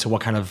glimpse into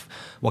what kind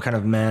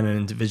of man and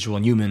individual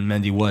and human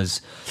Mendy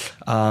was,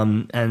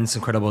 and it's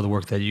incredible the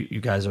work that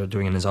you guys are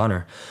doing in his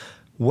honor.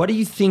 What do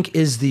you think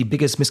is the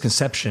biggest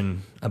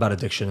misconception about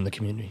addiction in the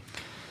community?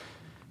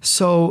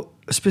 So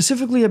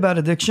specifically about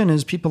addiction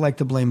is people like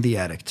to blame the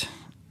addict.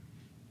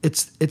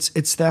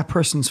 It's that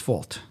person's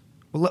fault.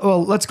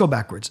 Well, let's go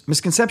backwards.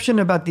 Misconception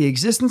about the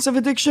existence of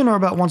addiction or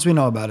about once we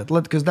know about it?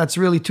 Because that's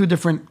really two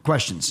different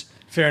questions.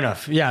 Fair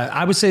enough. Yeah,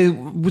 I would say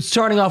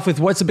starting off with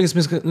what's the biggest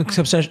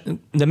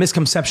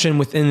misconception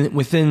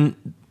within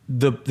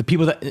the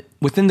people that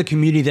within the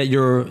community that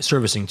you're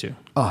servicing to.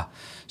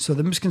 So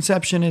the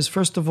misconception is,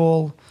 first of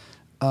all,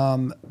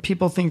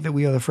 people think that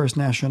we are the first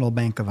national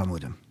bank of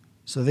Amudim.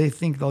 So they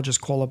think they'll just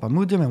call up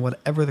Amudim and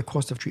whatever the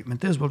cost of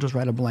treatment is, we'll just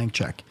write a blank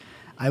check.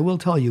 I will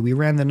tell you, we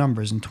ran the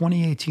numbers. In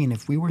 2018,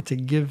 if we were to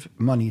give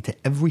money to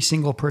every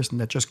single person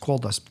that just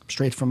called us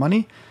straight for money,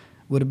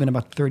 it would have been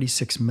about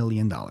 $36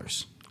 million.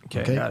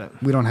 Okay, got it.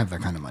 We don't have that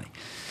kind of money.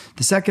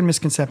 The second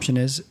misconception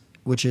is,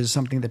 which is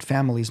something that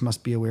families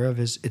must be aware of,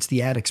 is it's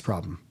the addict's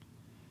problem.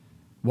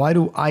 Why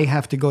do I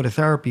have to go to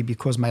therapy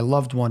because my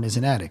loved one is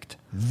an addict?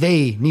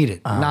 They need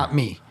it, not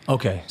me.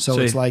 Okay. So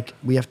it's like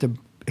we have to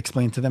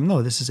explain to them,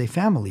 no, this is a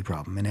family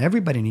problem and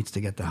everybody needs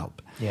to get the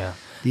help. Yeah.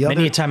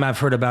 Many a time I've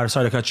heard about,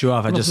 sorry to cut you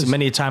off.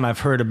 Many a time I've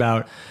heard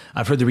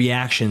the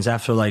reactions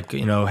after, like,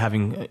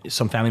 having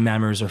some family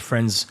members or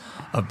friends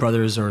of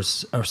brothers or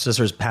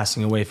sisters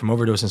passing away from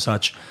overdose and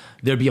such.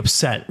 They'd be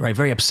upset, right?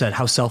 Very upset.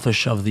 How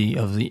selfish of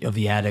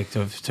the addict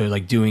to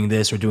like doing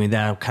this or doing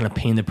that, kind of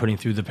pain they're putting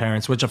through the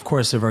parents, which of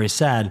course are very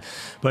sad.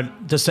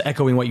 But just to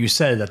echoing what you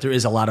said, that there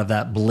is a lot of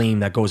that blame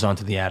that goes on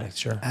to the addict.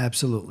 Sure.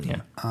 Absolutely.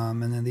 Yeah.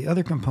 And then the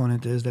other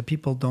component is that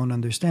people don't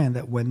understand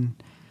that when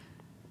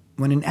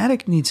an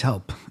addict needs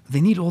help,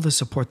 they need all the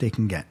support they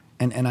can get.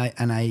 And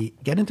I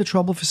get into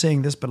trouble for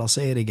saying this, but I'll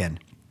say it again.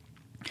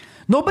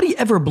 Nobody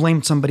ever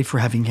blamed somebody for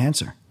having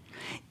cancer.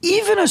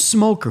 Even a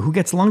smoker who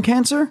gets lung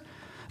cancer,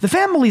 the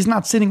family's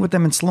not sitting with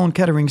them in Sloan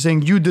Kettering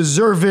saying, you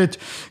deserve it,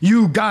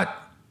 you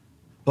got...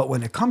 But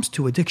when it comes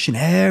to addiction,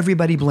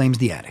 everybody blames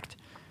the addict.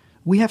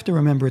 We have to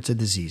remember it's a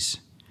disease.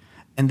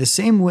 And the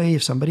same way,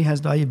 if somebody has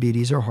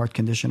diabetes or heart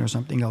condition or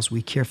something else,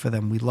 we care for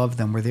them, we love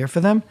them, we're there for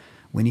them.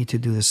 We need to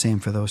do the same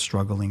for those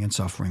struggling and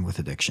suffering with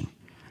addiction.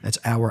 That's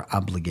our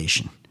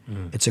obligation.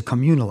 It's a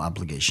communal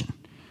obligation.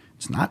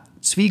 It's not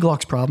Tzvi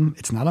Gluck's problem.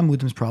 It's not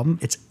Amudim's problem.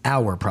 It's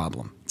our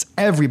problem. It's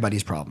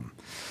everybody's problem.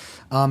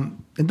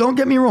 And don't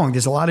get me wrong.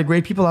 There's a lot of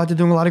great people out there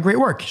doing a lot of great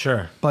work.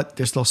 Sure. But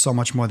there's still so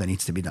much more that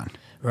needs to be done.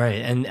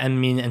 Right. And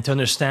to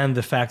understand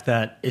the fact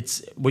that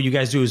it's what you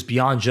guys do is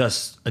beyond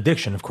just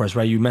addiction, of course,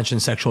 right? You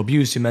mentioned sexual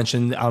abuse. You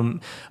mentioned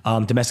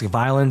domestic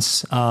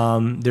violence.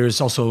 There's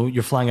also,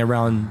 you're flying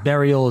around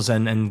burials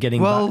and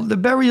getting... Well, the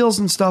burials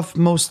and stuff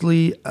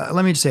mostly,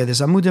 let me just say this.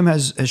 Amudim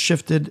has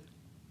shifted.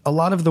 A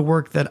lot of the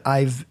work that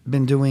I've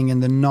been doing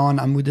in the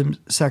non-Amudim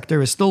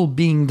sector is still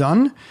being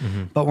done,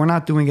 but we're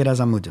not doing it as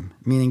Amudim.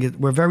 Meaning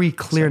we're very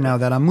clear now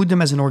that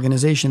Amudim as an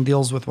organization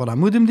deals with what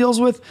Amudim deals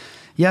with.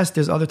 Yes,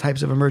 there's other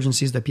types of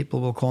emergencies that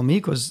people will call me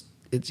because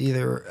it's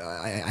either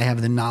I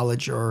have the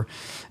knowledge and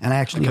I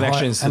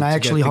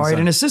actually hired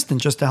an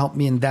assistant just to help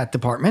me in that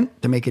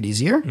department to make it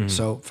easier.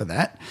 So for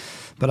that.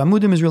 But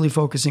Amudim is really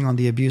focusing on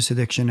the abuse,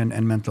 addiction,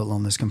 and mental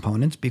illness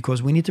components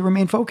because we need to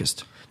remain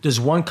focused. Does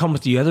one come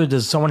with the other?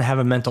 Does someone have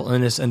a mental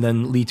illness and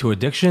then lead to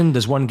addiction?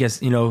 Does one get,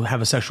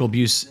 have a sexual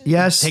abuse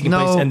taking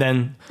place and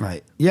then...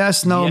 Right.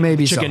 Yes, no,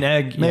 maybe so. Chicken,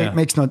 egg.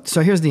 Makes no...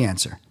 So here's the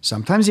answer.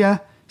 Sometimes yeah,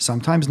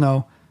 sometimes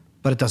no,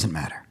 but it doesn't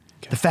matter.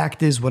 Okay. The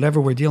fact is, whatever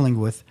we're dealing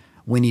with,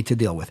 we need to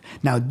deal with.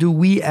 Now, do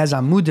we as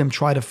Amudim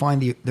try to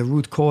find the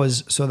root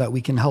cause so that we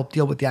can help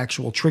deal with the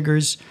actual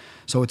triggers?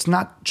 So it's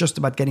not just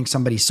about getting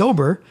somebody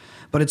sober,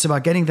 but it's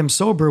about getting them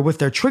sober with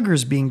their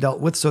triggers being dealt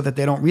with so that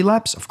they don't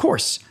relapse. Of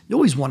course, you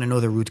always want to know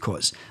the root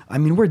cause. I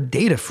mean, we're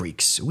data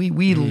freaks.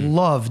 We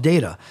love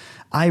data.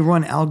 I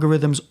run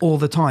algorithms all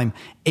the time.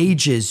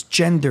 Ages,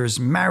 genders,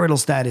 marital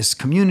status,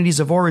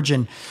 communities of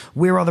origin.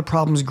 Where are the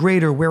problems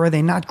greater? Where are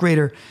they not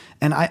greater?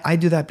 And I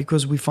do that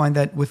because we find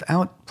that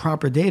without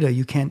proper data,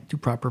 you can't do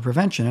proper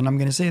prevention. And I'm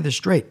going to say this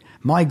straight.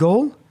 My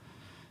goal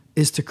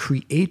is to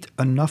create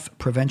enough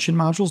prevention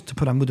modules to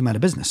put Amudim out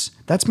of business.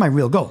 That's my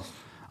real goal.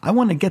 I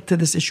want to get to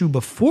this issue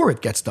before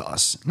it gets to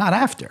us, not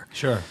after.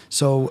 Sure.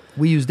 So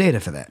we use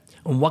data for that.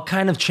 And what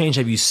kind of change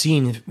have you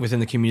seen within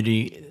the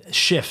community,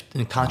 shift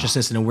in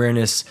consciousness and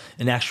awareness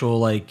and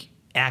actual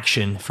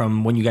action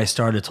from when you guys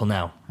started till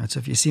now? That's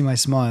if you see my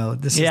smile.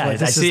 I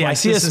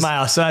see a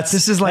smile. So that's the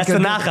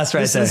nachas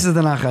right there. This is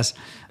the nachas.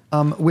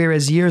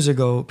 Whereas years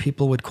ago,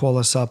 people would call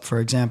us up, for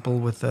example,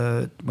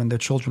 when their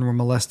children were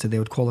molested, they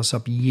would call us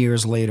up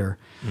years later,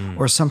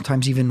 or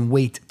sometimes even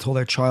wait till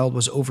their child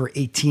was over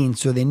 18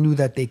 so they knew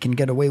that they can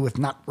get away with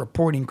not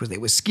reporting because they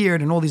were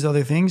scared and all these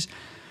other things.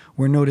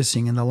 We're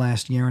noticing in the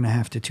last year and a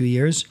half to 2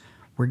 years,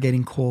 we're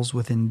getting calls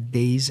within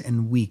days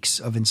and weeks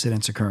of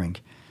incidents occurring.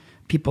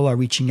 People are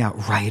reaching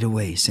out right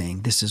away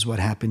saying, this is what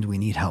happened, we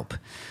need help.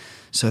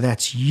 So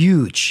that's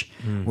huge.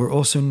 We're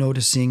also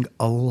noticing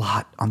a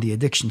lot on the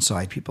addiction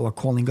side. People are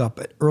calling up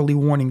at early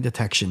warning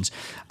detections.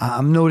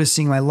 I'm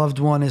noticing my loved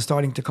one is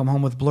starting to come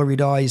home with blurry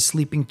eyes,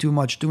 sleeping too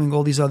much, doing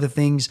all these other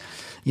things.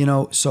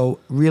 So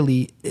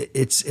really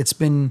it's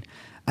been,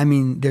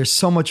 there's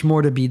so much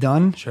more to be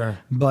done. Sure.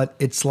 But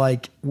it's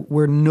like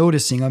we're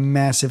noticing a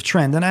massive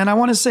trend. And I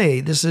want to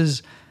say this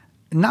is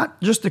not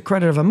just the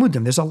credit of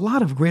Amudim. There's a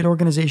lot of great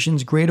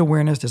organizations, great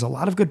awareness. There's a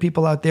lot of good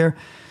people out there.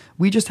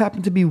 We just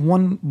happen to be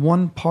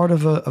one part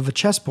of a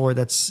chessboard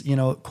that's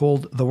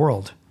called the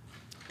world.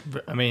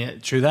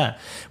 True that.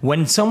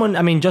 When someone,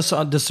 just to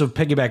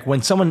piggyback,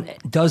 when someone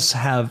does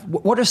have,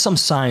 what are some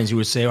signs you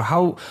would say, or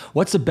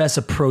what's the best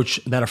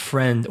approach that a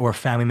friend or a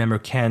family member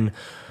can,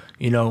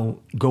 go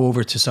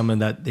over to someone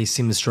that they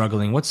seem to be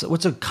struggling? What's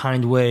a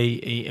kind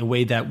way, a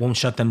way that won't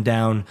shut them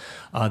down,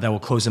 that will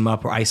close them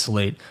up or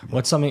isolate?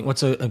 What's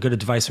a good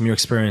advice from your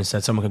experience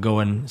that someone could go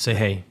and say,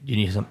 hey, you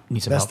need some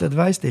Best help?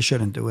 advice, they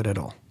shouldn't do it at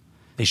all.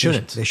 They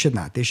shouldn't. They should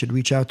not. They should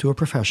reach out to a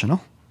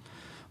professional.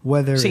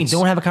 Whether So you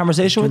don't have a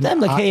conversation with them?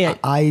 Like, hey,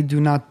 I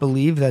do not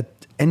believe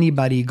that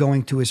anybody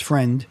going to his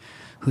friend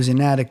who's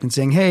an addict and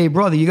saying, hey,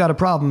 brother, you got a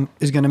problem,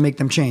 is going to make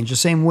them change. The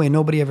same way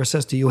nobody ever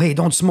says to you, hey,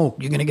 don't smoke,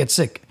 you're going to get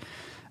sick.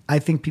 I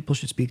think people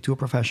should speak to a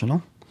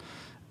professional,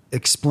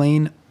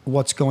 explain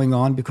what's going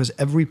on, because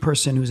every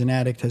person who's an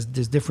addict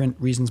there's different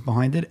reasons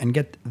behind it, and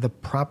get the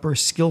proper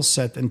skill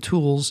set and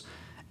tools,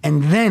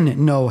 and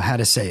then know how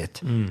to say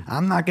it.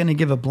 I'm not going to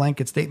give a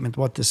blanket statement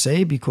what to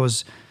say,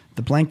 because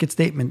the blanket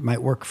statement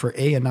might work for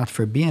A and not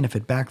for B, and if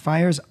it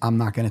backfires, I'm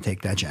not going to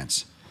take that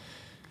chance.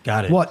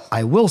 got it. What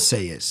I will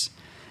say is,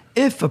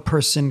 if a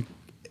person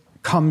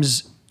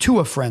comes to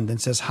a friend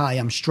and says, hi,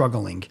 I'm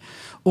struggling,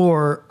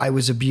 or I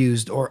was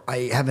abused, or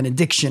I have an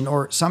addiction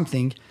or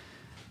something,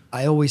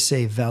 I always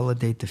say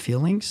validate the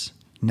feelings,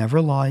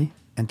 never lie,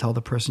 and tell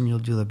the person you'll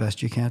do the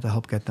best you can to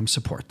help get them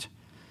support.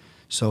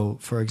 So,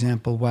 for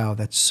example, wow,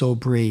 that's so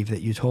brave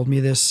that you told me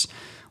this.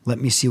 Let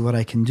me see what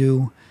I can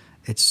do.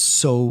 It's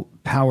so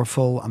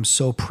powerful. I'm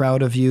so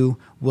proud of you.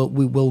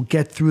 We will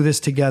get through this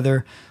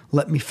together.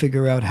 Let me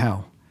figure out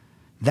how.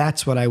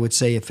 That's what I would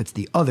say if it's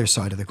the other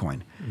side of the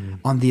coin.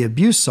 On the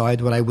abuse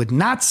side, what I would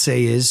not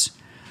say is,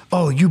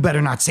 oh, you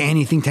better not say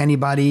anything to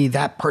anybody.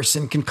 That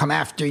person can come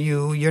after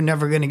you. You're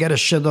never going to get a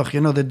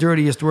shidduch. The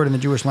dirtiest word in the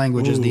Jewish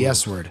language is the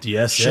S word.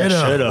 Yes,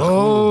 shidduch.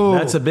 Oh.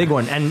 That's a big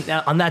one. And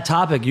on that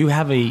topic, you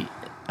have a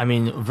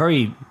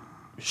very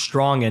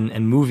strong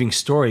and moving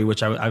story,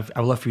 which I would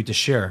love for you to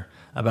share,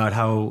 about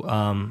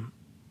how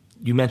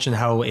you mentioned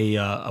how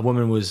a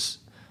woman was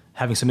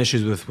having some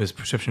issues with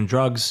prescription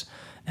drugs,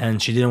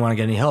 and she didn't want to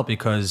get any help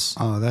because...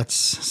 Oh, that's...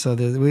 So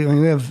we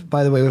have,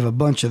 by the way, we have a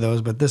bunch of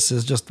those, but this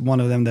is just one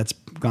of them that's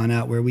gone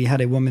out, where we had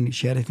a woman,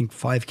 she had, I think,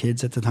 5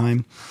 kids at the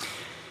time,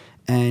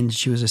 and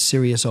she was a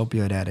serious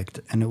opioid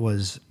addict, and it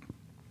was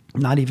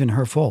not even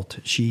her fault.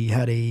 She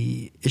had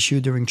a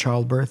issue during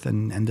childbirth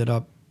and ended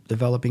up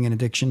developing an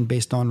addiction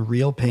based on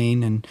real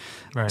pain and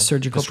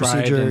surgical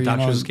procedure. And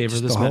doctors gave her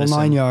this the whole medicine.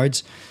 9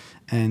 yards.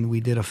 And we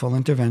did a full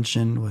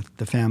intervention with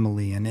the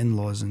family and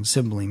in-laws and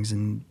siblings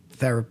and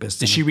therapists.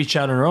 Did she reach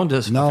out on her own?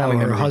 No,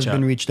 her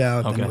husband reached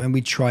out, Okay. and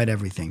we tried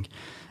everything.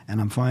 And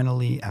I'm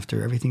finally,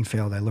 after everything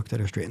failed, I looked at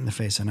her straight in the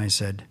face and I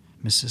said,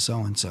 Mrs.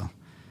 So-and-so,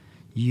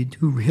 you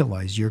do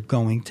realize you're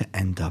going to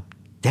end up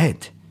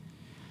dead.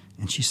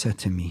 And she said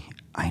to me,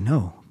 I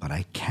know, but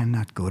I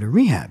cannot go to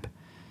rehab.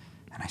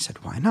 And I said,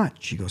 why not?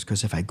 She goes,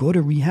 because if I go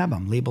to rehab,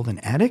 I'm labeled an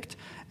addict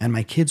and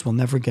my kids will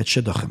never get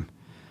shidduchim.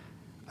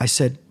 I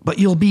said, but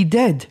you'll be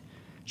dead.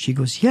 She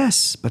goes,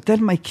 yes, but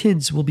then my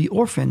kids will be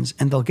orphans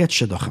and they'll get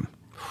shidduchim.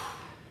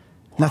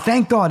 Now,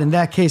 thank God in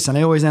that case, and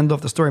I always end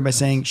off the story by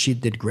saying she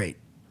did great.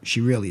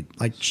 She really,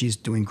 she's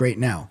doing great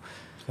now.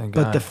 Thank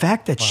But God. the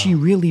fact that she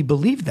really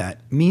believed that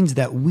means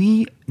that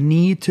we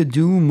need to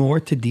do more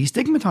to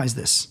destigmatize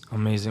this.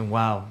 Amazing.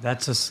 Wow.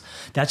 That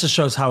just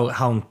shows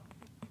how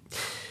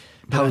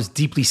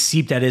deeply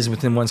seeped that is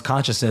within one's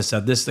consciousness,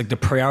 that this, the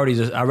priorities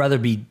is, I'd rather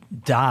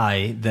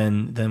die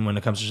than when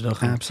it comes to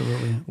shidduchim.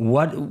 Absolutely.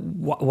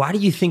 Why do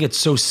you think it's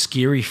so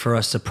scary for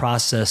us to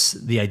process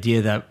the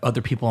idea that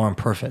other people aren't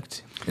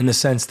perfect? In the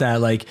sense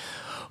that,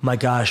 my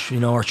gosh,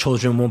 our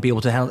children won't be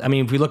able to handle. I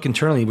mean, if we look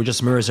internally, we're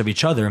just mirrors of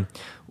each other.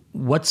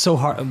 What's so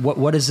hard?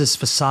 What is this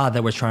facade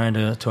that we're trying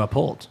to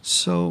uphold?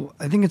 So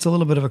I think it's a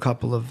little bit of a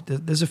couple of,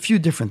 there's a few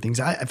different things.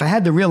 If I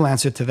had the real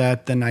answer to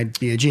that, then I'd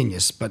be a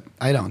genius, but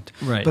I don't.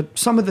 Right. But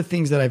some of the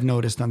things that I've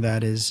noticed on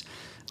that is,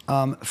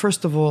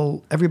 first of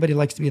all, everybody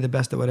likes to be the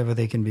best at whatever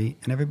they can be,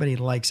 and everybody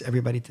likes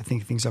everybody to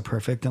think things are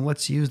perfect. And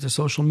let's use the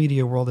social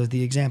media world as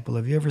the example.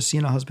 Have you ever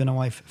seen a husband and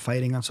wife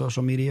fighting on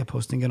social media,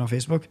 posting it on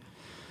Facebook?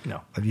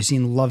 No. Have you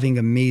seen loving,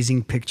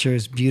 amazing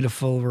pictures,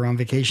 beautiful, we're on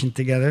vacation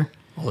together?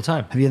 All the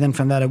time. Have you then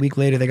found out a week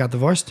later they got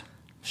divorced?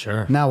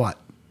 Sure. Now what?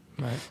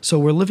 Right. So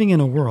we're living in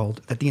a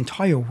world that the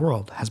entire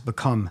world has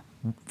become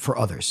for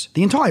others.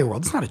 The entire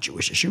world. It's not a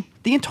Jewish issue.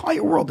 The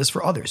entire world is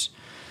for others.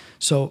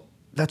 So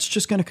that's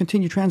just going to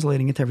continue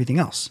translating into everything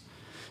else.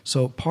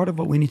 So part of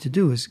what we need to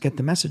do is get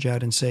the message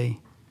out and say,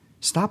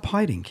 stop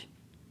hiding.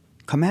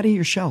 Come out of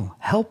your shell.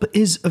 Help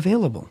is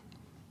available.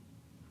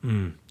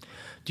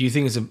 Do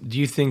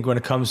you think when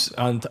it comes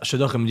on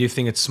shidduchim, do you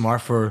think it's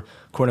smart for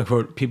quote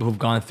unquote people who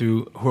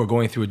are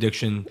going through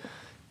addiction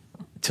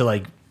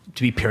to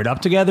be paired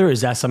up together? Is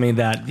that something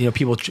that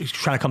people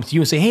try to come to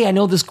you and say, hey, I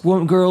know this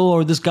girl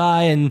or this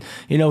guy, and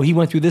he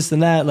went through this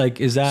and that?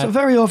 Is that? So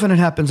very often it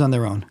happens on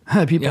their own.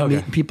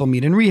 People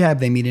meet in rehab.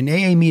 They meet in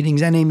AA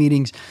meetings, NA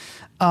meetings.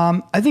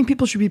 I think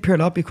people should be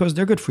paired up because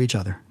they're good for each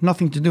other.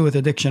 Nothing to do with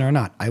addiction or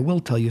not. I will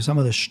tell you, some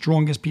of the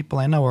strongest people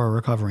I know are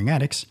recovering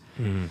addicts,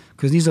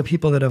 because these are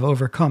people that have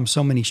overcome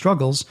so many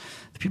struggles.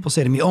 The people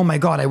say to me, oh my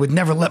God, I would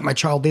never let my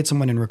child date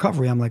someone in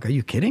recovery. I'm like, are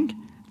you kidding?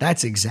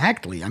 That's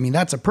exactly. I mean,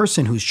 that's a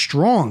person who's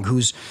strong,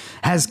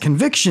 has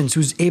convictions,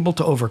 who's able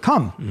to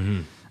overcome.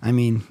 Mm-hmm. I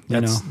mean,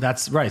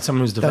 that's right.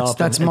 Someone who's developed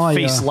and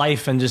faced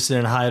life and just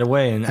didn't hide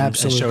away and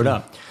showed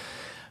up.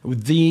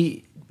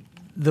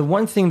 The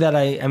one thing that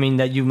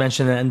that you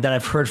mentioned and that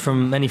I've heard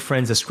from many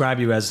friends describe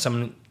you as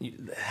someone who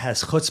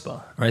has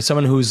chutzpah, right?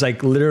 Someone who's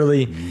like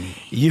literally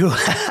you,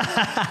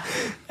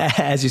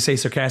 as you say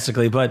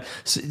sarcastically, but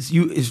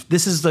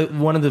this is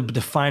one of the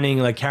defining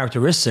like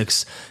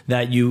characteristics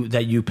that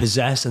you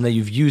possess and that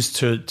you've used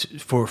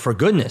for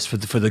goodness, for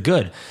the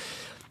good.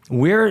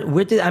 Where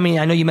did I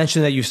know you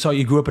mentioned that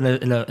you grew up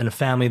in a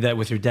family that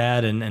with your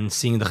dad and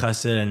seeing the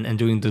chesed and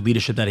doing the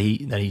leadership that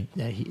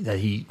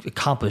he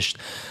accomplished,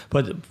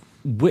 but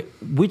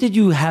where did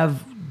you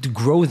have to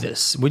grow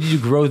this? Where did you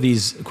grow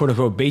these quote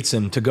unquote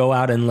beitzim to go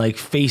out and like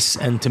face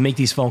and to make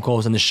these phone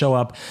calls and to show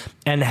up?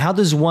 And how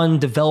does one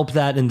develop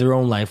that in their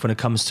own life when it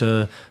comes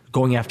to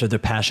going after their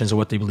passions or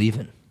what they believe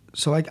in?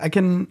 So I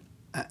can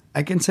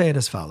say it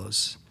as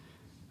follows: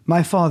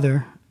 my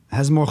father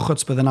has more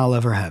chutzpah than I'll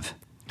ever have.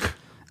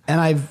 And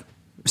I've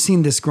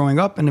seen this growing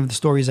up and of the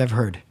stories I've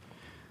heard.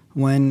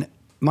 When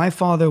my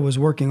father was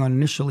working on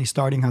initially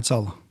starting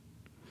Hatzalah,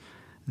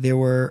 there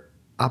were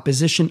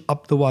opposition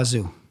up the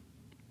wazoo.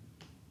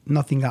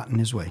 Nothing got in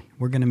his way.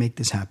 We're going to make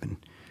this happen.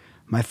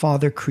 My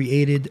father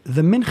created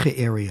the Mincha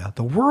area,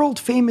 the world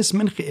famous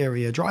Mincha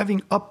area,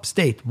 driving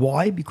upstate.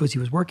 Why? Because he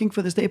was working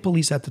for the state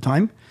police at the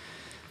time.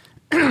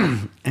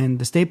 And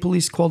the state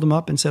police called him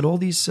up and said, all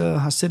these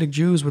Hasidic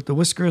Jews with the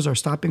whiskers are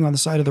stopping on the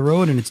side of the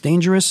road and it's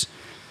dangerous.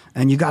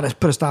 And you got to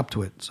put a stop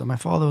to it. So my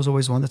father was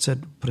always the one that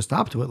said, put a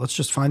stop to it. Let's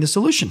just find a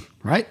solution,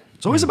 right?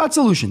 It's always about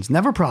solutions,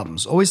 never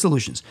problems, always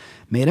solutions.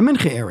 Made a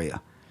Mincha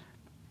area.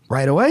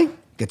 Right away,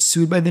 gets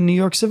sued by the New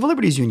York Civil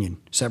Liberties Union.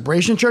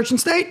 Separation church and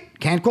state.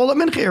 Can't call it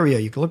Mincha area.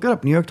 You can look it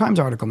up. New York Times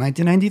article,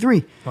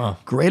 1993. Oh.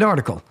 Great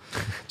article.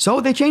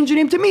 So they changed the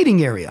name to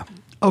meeting area.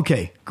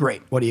 Okay,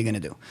 great. What are you going to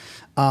do?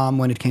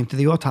 When it came to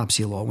the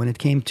autopsy law, when it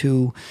came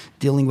to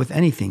dealing with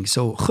anything.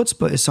 So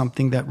chutzpah is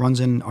something that runs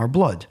in our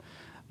blood.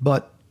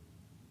 But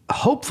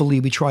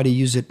hopefully we try to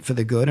use it for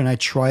the good, and I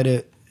try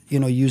to,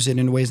 use it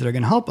in ways that are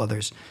going to help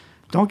others.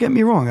 Don't get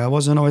me wrong. I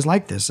wasn't always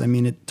like this. I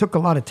mean, it took a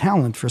lot of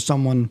talent for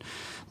someone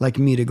like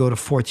me to go to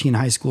 14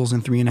 high schools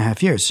in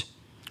 3.5 years.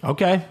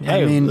 Okay.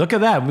 Hey, look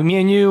at that. Me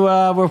and you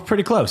were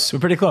pretty close. We're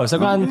pretty close. I've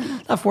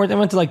gone not 4. I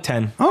went to like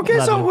 10. Okay,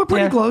 11. So we're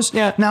pretty close.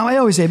 Yeah. Now, I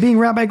always say being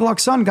Rabbi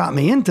Gluck's son got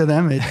me into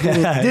them. It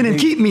didn't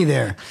keep me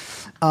there.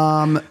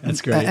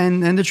 That's great.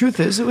 And the truth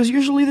is, it was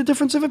usually the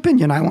difference of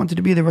opinion. I wanted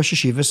to be the Rosh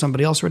Hashiva.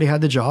 Somebody else already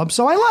had the job,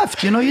 so I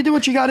left. You do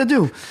what you got to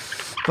do.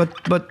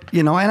 But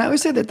and I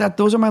always say that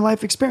those are my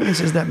life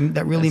experiences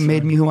that really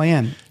made me who I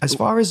am. As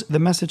far as the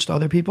message to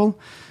other people,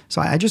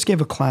 so I just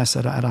gave a class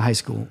at a high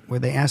school where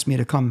they asked me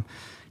to come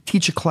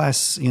teach a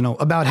class,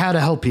 about how to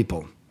help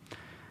people. And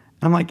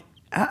I'm like,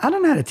 I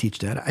don't know how to teach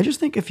that. I just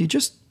think if you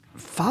just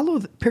follow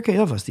the Pirkei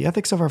Avos, the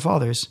ethics of our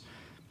fathers,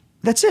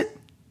 that's it.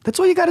 That's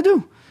all you got to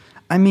do.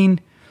 I mean,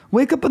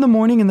 wake up in the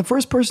morning and the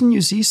first person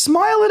you see,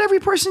 smile at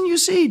every person you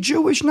see,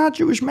 Jewish, not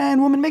Jewish,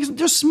 man, woman,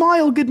 just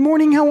smile. Good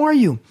morning. How are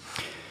you?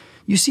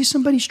 You see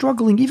somebody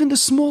struggling, even the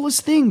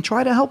smallest thing,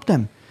 try to help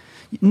them.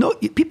 No,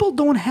 people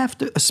don't have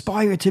to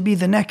aspire to be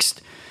the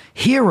next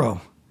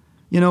hero.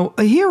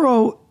 A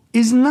hero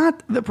is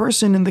not the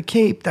person in the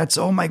cape that's,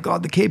 oh my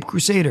God, the Cape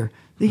Crusader.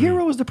 The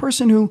hero is the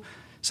person who,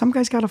 some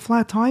guy's got a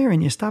flat tire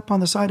and you stop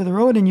on the side of the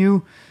road and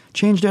you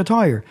change their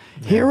tire.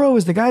 Yeah. Hero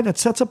is the guy that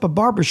sets up a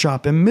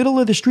barbershop in the middle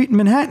of the street in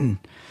Manhattan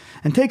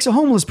and takes a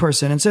homeless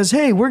person and says,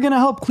 hey, we're going to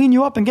help clean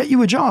you up and get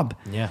you a job.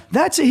 Yeah.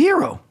 That's a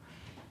hero.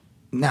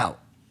 Now,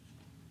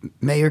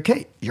 Mayor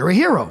Kate, you're a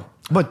hero.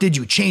 But did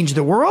you change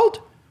the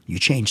world? You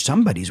changed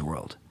somebody's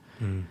world.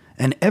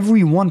 And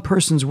every one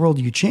person's world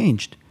you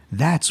changed,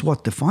 that's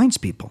what defines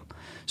people.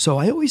 So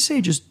I always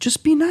say,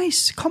 just be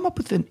nice. Come up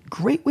with a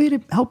great way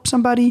to help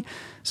somebody.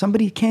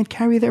 Somebody can't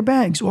carry their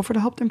bags. Offer to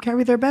help them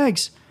carry their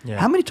bags. Yeah.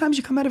 How many times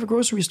you come out of a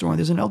grocery store and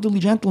there's an elderly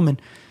gentleman?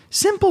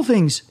 Simple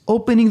things.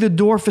 Opening the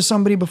door for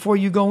somebody before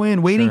you go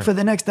in. Waiting for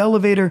the next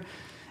elevator.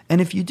 And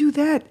if you do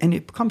that and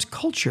it becomes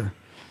culture,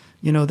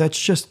 that's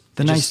just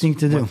the nice thing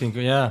to do.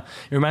 Yeah.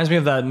 It reminds me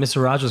of that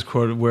Mr. Rogers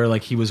quote where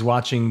he was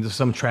watching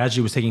some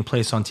tragedy was taking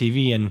place on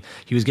TV and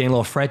he was getting a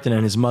little frightened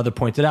and his mother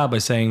pointed out by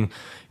saying,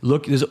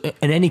 look, in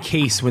any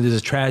case when there's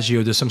a tragedy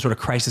or there's some sort of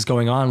crisis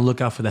going on,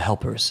 look out for the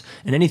helpers.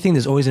 In anything,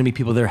 there's always going to be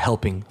people there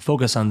helping.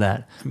 Focus on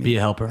that. Be a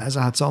helper. As a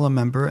Hatzalah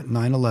member at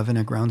 9/11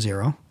 at Ground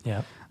Zero,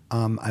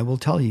 I will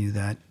tell you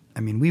that,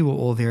 we were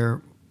all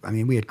there.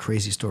 We had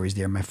crazy stories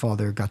there. My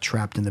father got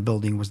trapped in the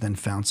building, was then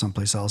found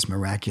someplace else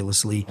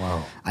miraculously.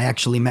 Wow. I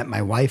actually met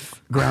my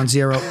wife, Ground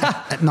Zero,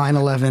 at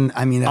 9/11.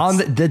 That's, on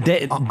the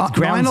day,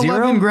 Ground 9/11,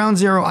 Zero? Ground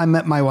Zero, I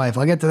met my wife.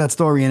 I'll get to that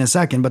story in a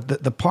second. But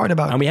the part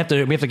about... And we have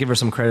to give her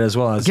some credit as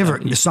well. Give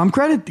her some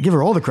credit? Give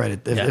her all the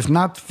credit. If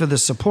not for the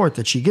support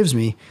that she gives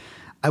me,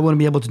 I wouldn't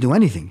be able to do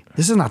anything.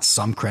 This is not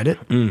some credit.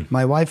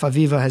 My wife,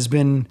 Aviva, has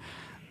been...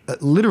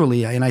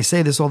 literally, and I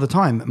say this all the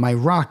time, my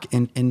rock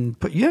you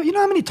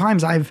know how many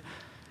times I've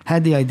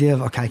had the idea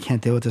of, okay, I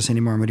can't deal with this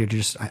anymore. I'm ready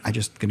to I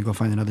just going to go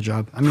find another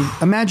job. I mean,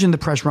 imagine the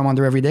pressure I'm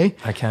under every day.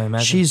 I can't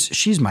imagine.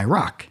 She's my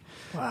rock.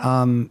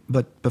 Wow.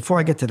 But before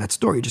I get to that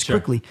story, just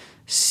quickly,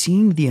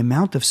 seeing the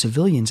amount of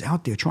civilians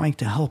out there trying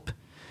to help,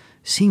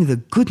 seeing the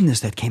goodness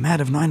that came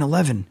out of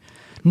 9/11,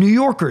 New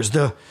Yorkers,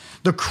 the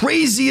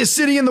craziest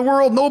city in the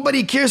world,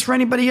 nobody cares for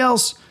anybody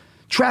else.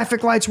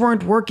 Traffic lights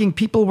weren't working.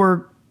 People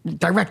were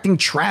directing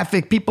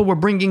traffic. People were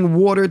bringing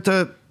water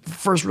to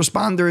first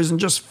responders and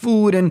just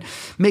food and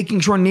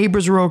making sure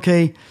neighbors were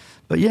okay.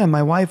 But yeah,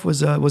 my wife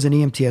was an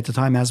EMT at the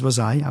time, as was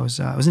I. I was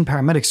in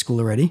paramedic school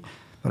already,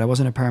 but I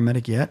wasn't a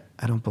paramedic yet,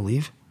 I don't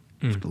believe.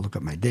 I have to look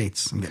up my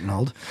dates. I'm getting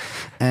old.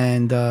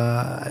 And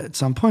at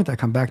some point, I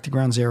come back to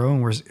ground zero,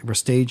 and we're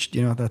staged,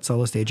 that's all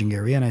the staging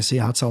area, and I see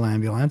a hot cell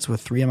ambulance with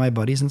 3 of my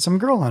buddies and some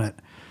girl on it.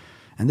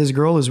 And this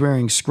girl is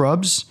wearing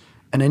scrubs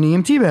and an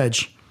EMT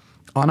badge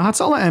on a hot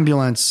cell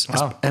ambulance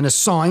and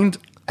assigned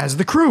as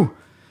the crew.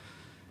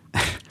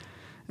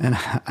 And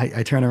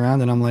I turn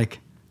around and I'm like,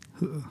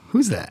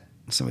 who's that?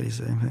 Somebody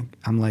said,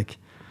 I'm like,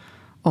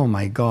 oh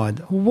my God,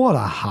 what a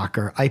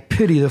hawker. I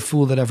pity the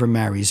fool that ever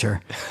marries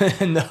her.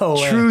 No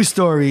way. True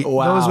story.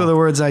 Wow. Those were the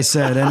words I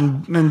said.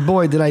 And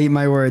boy, did I eat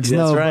my words.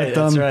 That's right.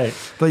 That's right.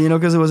 But,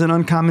 because it was an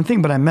uncommon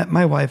thing. But I met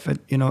my wife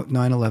at,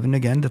 9/11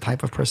 again, the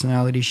type of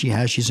personality she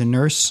has. She's a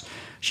nurse.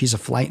 She's a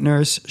flight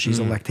nurse. She's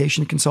a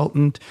lactation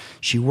consultant.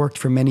 She worked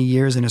for many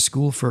years in a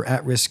school for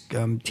at-risk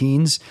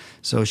teens.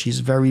 So she's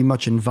very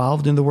much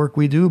involved in the work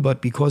we do.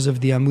 But because of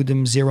the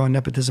Amudim Zero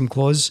Nepotism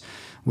Clause,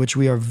 which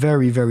we are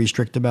very, very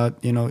strict about,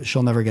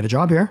 she'll never get a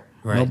job here.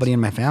 Right. Nobody in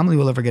my family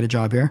will ever get a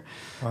job here.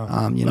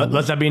 Wow.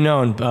 Let that be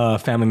known,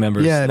 family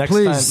members. Yeah, Next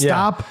please time,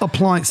 stop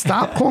applying.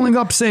 Stop calling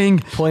up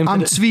saying,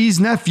 I'm Tzvi's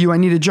nephew, I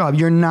need a job.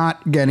 You're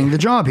not getting the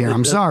job here.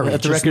 I'm sorry.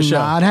 It's just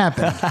not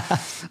happening.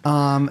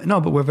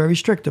 No, but we're very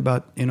strict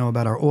about,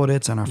 about our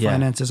audits and our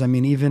finances. I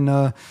mean, even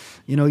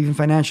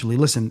financially.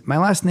 Listen, my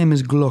last name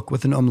is Gluck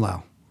with an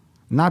umlaut,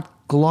 not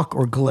Gluck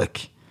or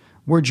Glick.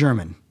 We're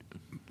German.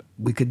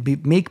 We could be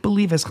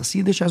make-believe as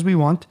Hasidish as we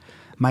want.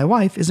 My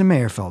wife is a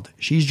Meyerfeld.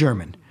 She's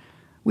German.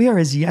 We are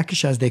as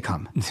Yakish as they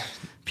come.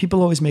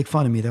 People always make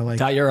fun of me. They're like...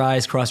 Dot your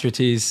I's, cross your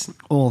T's.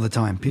 All the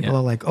time. People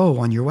are like, oh,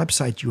 on your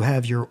website you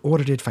have your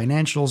audited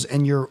financials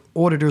and your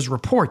auditor's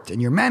report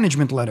and your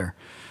management letter.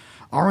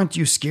 Aren't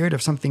you scared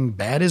if something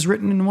bad is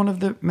written in one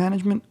of the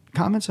management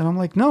comments? And I'm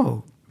like,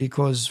 no,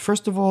 because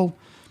first of all,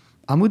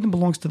 Amudim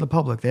belongs to the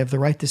public. They have the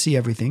right to see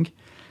everything.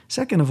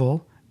 Second of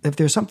all, if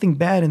there's something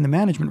bad in the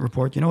management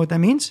report, you know what that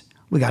means?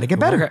 We got to get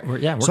better.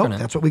 So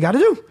that's what we got to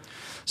do.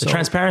 The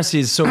transparency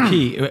is so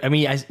key. I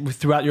mean,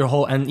 throughout your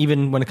whole, and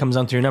even when it comes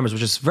down to your numbers,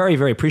 which is very,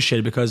 very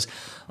appreciated, because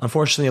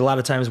unfortunately, a lot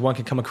of times one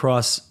can come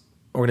across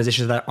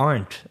organizations that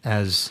aren't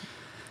as...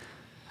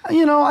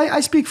 I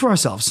speak for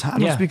ourselves. I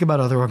don't speak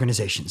about other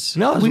organizations.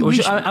 No,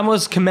 I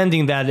was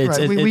commending that. It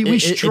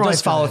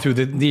does follow through.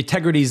 The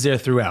integrity is there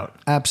throughout.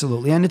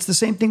 Absolutely. And it's the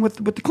same thing with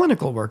the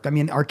clinical work. I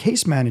mean, our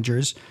case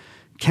managers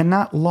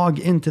cannot log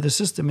into the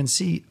system and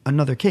see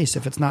another case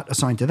if it's not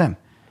assigned to them.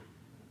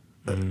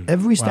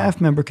 Every staff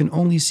member can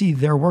only see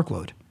their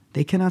workload.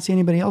 They cannot see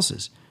anybody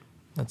else's.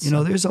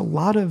 There's a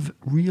lot of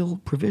real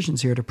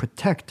provisions here to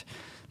protect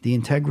the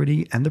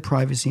integrity and the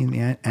privacy and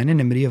the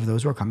anonymity of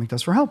those who are coming to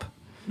us for help.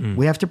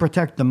 We have to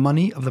protect the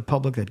money of the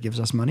public that gives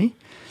us money,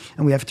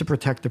 and we have to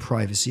protect the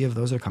privacy of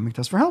those that are coming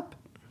to us for help.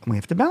 And we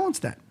have to balance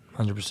that.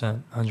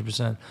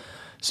 100%.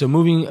 So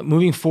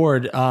moving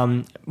forward,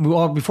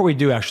 before we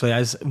do, actually,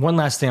 one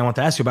last thing I want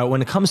to ask you about.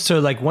 When it comes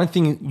to one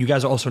thing you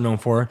guys are also known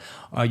for,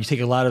 you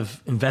take a lot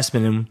of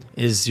investment in,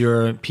 is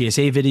your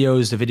PSA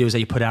videos, the videos that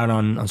you put out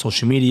on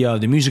social media,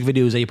 the music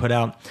videos that you put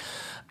out.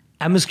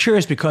 I'm just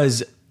curious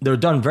because they're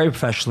done very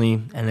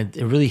professionally and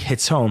it really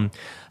hits home.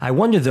 I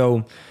wonder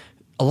though,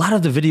 a lot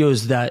of the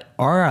videos that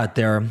are out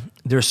there,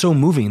 they're so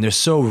moving, they're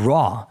so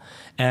raw.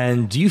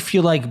 And do you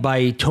feel like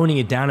by toning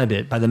it down a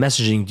bit, by the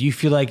messaging, do you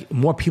feel like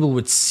more people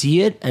would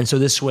see it? And so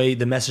this way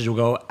the message will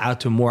go out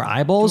to more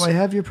eyeballs? Do I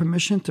have your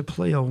permission to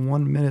play a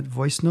 1-minute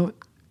voice note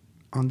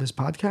on this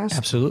podcast?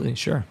 Absolutely,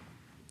 sure.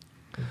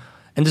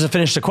 And just to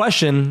finish the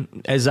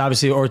question is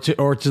obviously,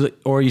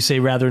 or you say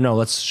rather, no,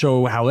 let's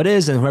show how it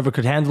is, and whoever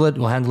could handle it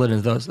will handle it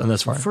in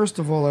this far. First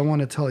of all, I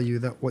want to tell you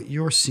that what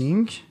you're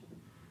seeing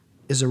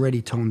is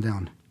already toned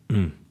down.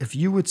 If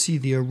you would see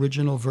the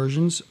original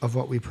versions of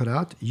what we put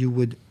out, you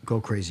would go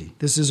crazy.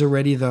 This is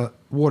already the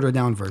watered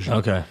down version.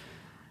 Okay.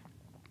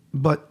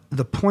 But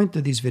the point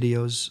of these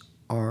videos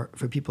are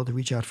for people to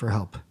reach out for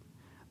help.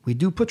 We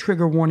do put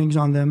trigger warnings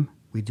on them.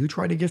 We do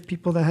try to give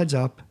people the heads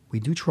up. We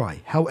do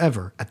try.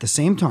 However, at the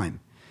same time,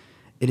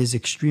 it is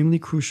extremely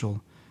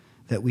crucial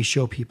that we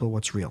show people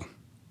what's real.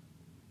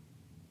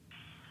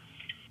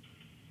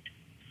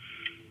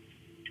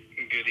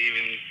 Good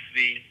evening,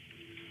 Zvi.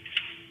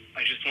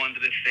 I just wanted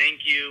to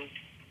thank you.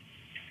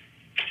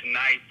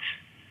 Tonight,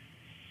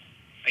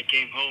 I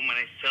came home and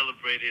I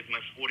celebrated my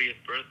 40th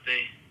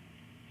birthday.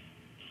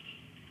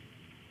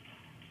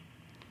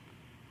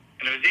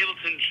 And I was able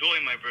to enjoy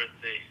my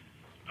birthday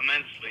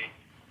immensely.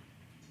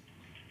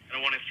 And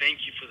I want to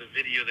thank you for the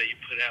video that you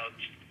put out.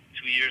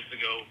 2 years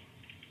ago,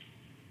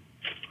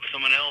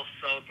 someone else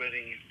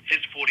celebrating his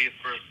 40th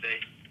birthday.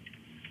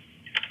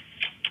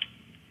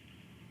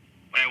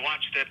 When I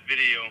watched that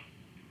video,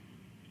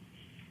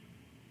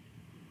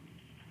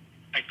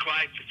 I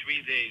cried for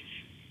 3 days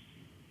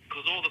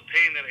because all the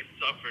pain that I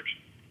suffered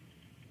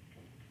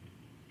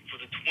for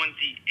the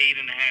 28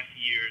 and a half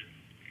years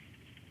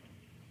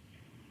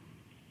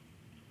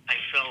I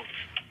felt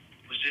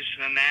was just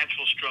a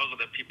natural struggle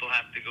that people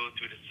have to go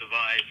through to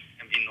survive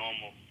and be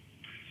normal.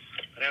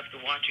 But after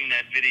watching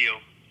that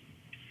video,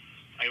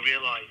 I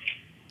realized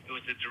it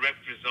was a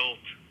direct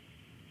result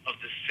of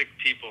the sick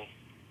people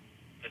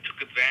that took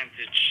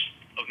advantage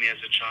of me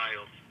as a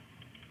child.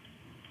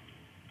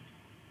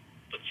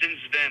 But since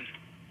then,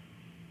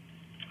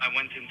 I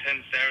went to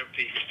intense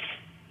therapy.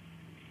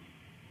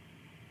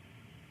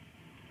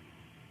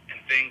 And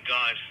thank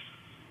God,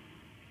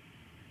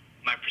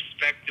 my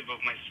perspective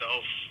of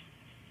myself,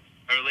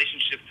 my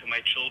relationship to my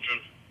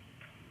children,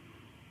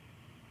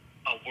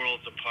 are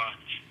worlds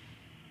apart.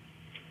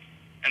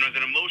 And I was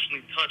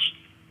emotionally touched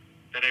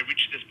that I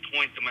reached this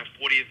point on my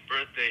 40th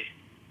birthday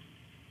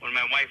when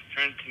my wife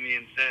turned to me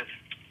and said,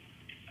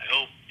 I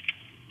hope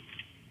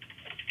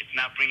it's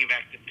not bringing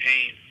back the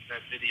pain,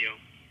 that video.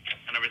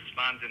 And I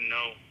responded,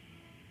 no.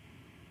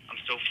 I'm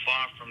so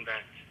far from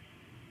that.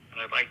 And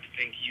I'd like to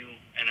thank you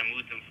and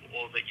Amudim for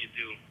all that you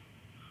do.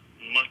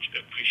 Much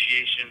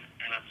appreciation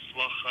and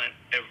atzlacha and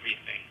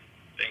everything.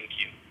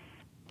 Thank you.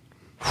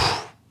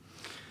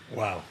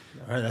 Wow.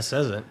 All right, that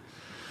says it.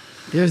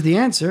 There's the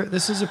answer.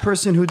 This is a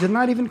person who did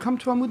not even come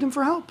to Amudim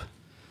for help.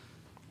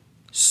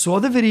 Saw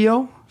the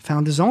video,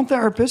 found his own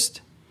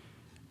therapist,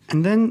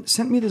 and then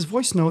sent me this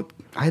voice note.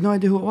 I had no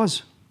idea who it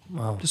was.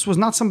 Wow. This was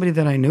not somebody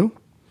that I knew.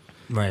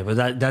 Right, but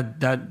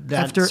that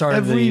After started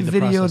every the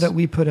video process. that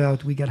we put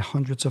out, we get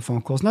hundreds of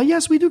phone calls. Now,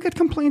 yes, we do get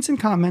complaints and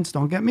comments.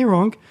 Don't get me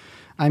wrong.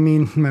 I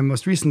mean, my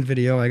most recent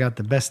video, I got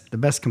the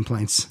best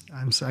complaints.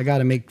 I got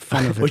to make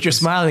fun of it. What you're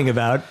smiling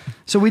about.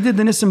 So we did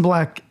the Nissan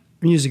Black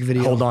music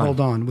video, Hold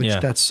On. which Yeah.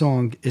 that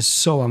song is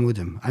so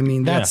Amudim. I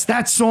mean,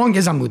 that song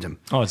is Amudim.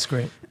 Oh, it's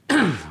great.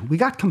 We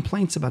got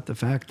complaints about the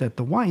fact that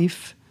the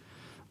wife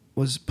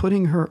was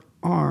putting her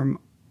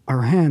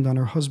hand on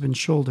her husband's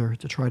shoulder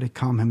to try to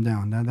calm him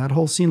down. Now, that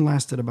whole scene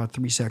lasted about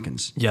 3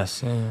 seconds.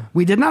 Yes. Yeah.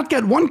 We did not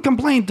get one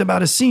complaint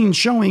about a scene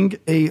showing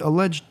a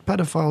alleged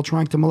pedophile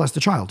trying to molest a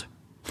child.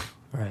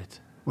 Right.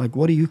 Like,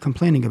 what are you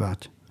complaining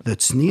about? The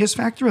tznius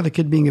factor or the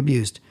kid being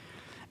abused?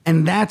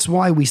 And that's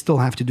why we still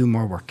have to do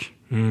more work.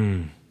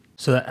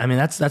 So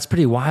that's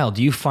pretty wild.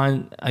 Do you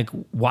find, like,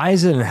 why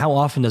is it and how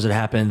often does it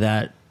happen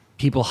that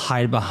people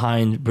hide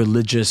behind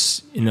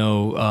religious,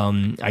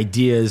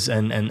 ideas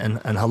and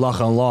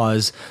halacha and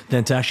laws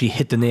than to actually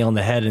hit the nail on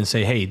the head and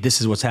say, hey, this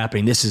is what's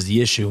happening. This is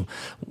the issue.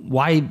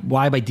 Why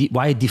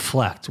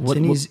deflect?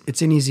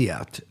 It's an easy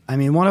out. I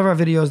mean, one of our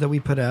videos that we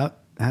put out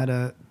had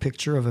a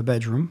picture of a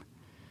bedroom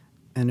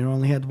and it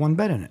only had one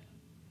bed in it.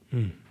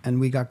 And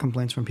we got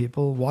complaints from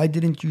people, why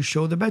didn't you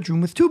show the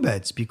bedroom with 2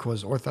 beds?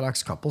 Because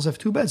Orthodox couples have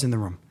 2 beds in the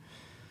room.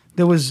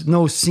 There was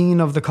no scene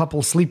of the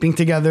couple sleeping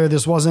together.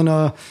 This wasn't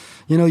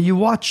you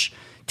watch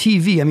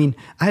TV. I mean,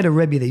 I had a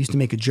Rebbe that used to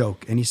make a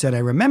joke, and he said, I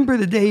remember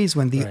the days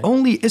when the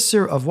only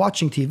isser of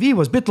watching TV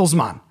was Bittul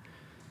Zman.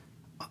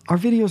 Our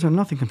videos are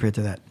nothing compared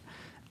to that.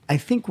 I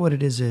think what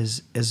it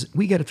is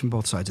we get it from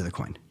both sides of the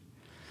coin.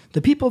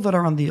 The people that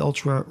are on the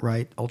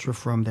ultra-right,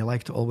 ultra-from, they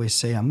like to always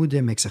say,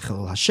 Amudim makes a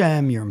chilul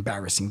Hashem, you're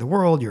embarrassing the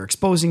world, you're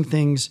exposing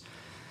things.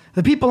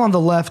 The people on the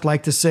left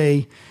like to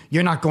say,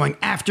 you're not going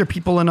after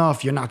people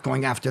enough, you're not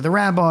going after the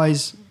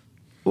rabbis.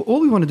 All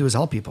we want to do is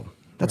help people.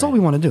 That's all we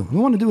want to do. We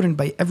want to do it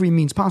by every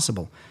means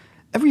possible.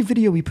 Every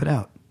video we put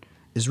out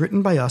is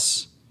written by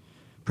us,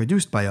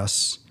 produced by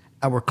us.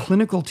 Our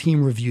clinical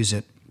team reviews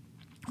it.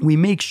 We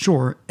make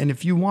sure, and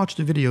if you watch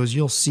the videos,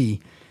 you'll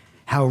see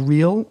how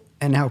real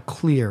and how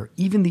clear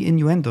even the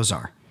innuendos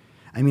are.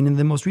 I mean, in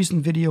the most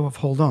recent video of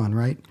Hold On,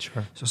 right?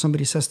 Sure. So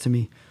somebody says to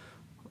me,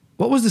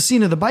 what was the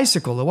scene of the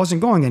bicycle? It wasn't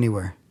going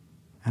anywhere.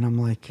 And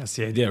I'm like, That's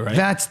the idea, right?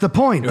 That's the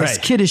point. This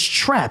Right. kid is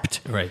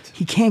trapped. Right.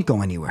 He can't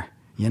go anywhere.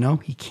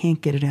 He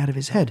can't get it out of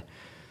his head.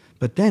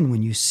 But then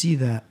when you see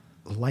that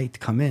light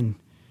come in,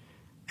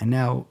 and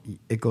now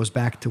it goes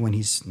back to when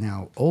he's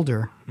now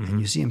older,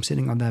 and you see him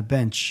sitting on that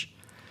bench,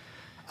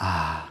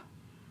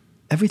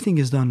 everything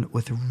is done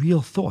with a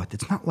real thought.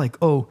 It's not like,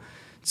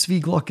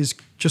 Tzvi Gluck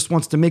just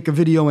wants to make a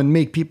video and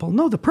make people.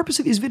 No, the purpose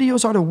of these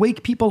videos are to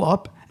wake people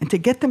up and to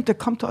get them to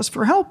come to us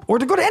for help or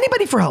to go to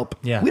anybody for help.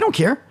 Yeah. We don't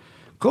care.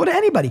 Go to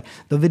anybody.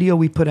 The video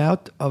we put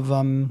out of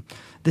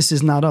This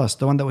Is Not Us,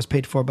 the one that was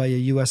paid for by a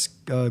U.S.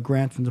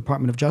 grant from the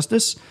Department of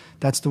Justice,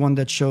 that's the one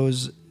that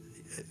shows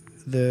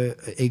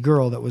a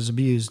girl that was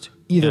abused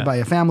either by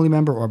a family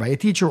member or by a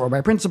teacher or by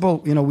a principal.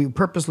 We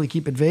purposely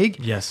keep it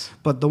vague. Yes.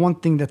 But the one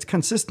thing that's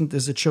consistent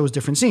is it shows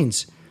different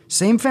scenes.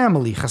 Same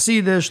family,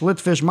 Hasidish,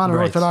 Litvish, modern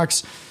Right.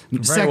 Orthodox,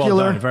 Very secular. well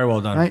done. Very well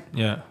done. Right?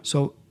 Yeah.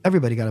 So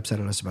everybody got upset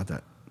at us about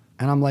that.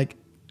 And I'm like,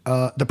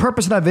 the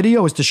purpose of that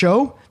video is to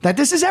show that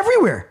this is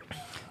everywhere.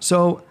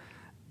 So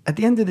at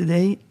the end of the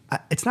day,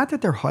 it's not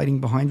that they're hiding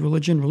behind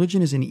religion.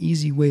 Religion is an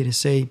easy way to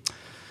say,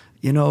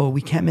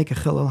 we can't make a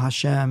Chilul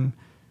Hashem.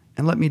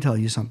 And let me tell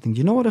you something. Do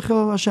you know what a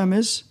Chilul Hashem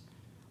is?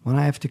 When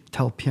I have to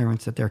tell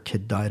parents that their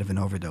kid died of an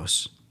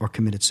overdose or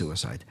committed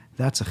suicide.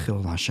 That's a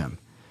Chilul Hashem.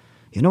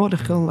 You know what a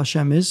Chilul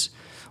Hashem is?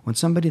 When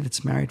somebody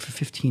that's married for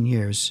 15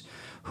 years,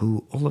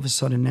 who all of a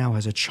sudden now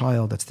has a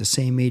child that's the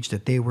same age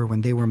that they were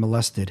when they were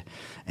molested,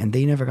 and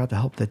they never got the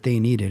help that they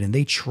needed, and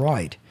they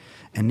tried,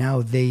 and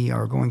now they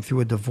are going through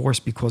a divorce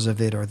because of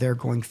it, or they're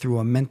going through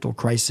a mental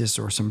crisis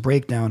or some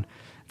breakdown,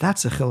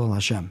 that's a Chilul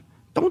Hashem.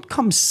 Don't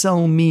come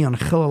sell me on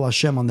Chilul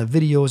Hashem on the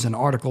videos and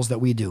articles that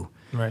we do.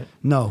 Right.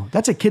 No,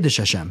 that's a Kiddush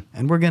Hashem.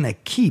 And we're going to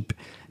keep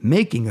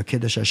making a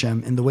Kiddush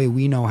Hashem in the way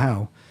we know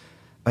how,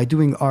 by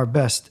doing our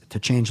best to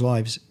change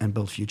lives and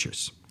build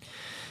futures.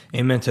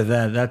 Amen to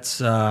that.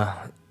 That's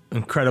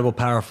incredible,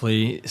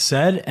 powerfully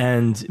said,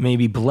 and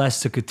maybe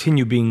blessed to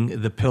continue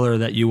being the pillar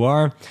that you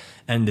are,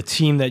 and the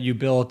team that you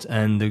built,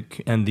 and the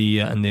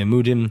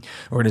Amudim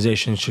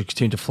organization should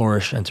continue to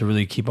flourish and to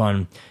really keep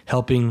on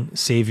helping,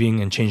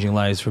 saving, and changing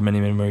lives for many,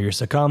 many more years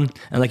to come.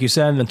 And like you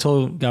said,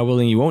 until God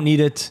willing, you won't need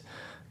it.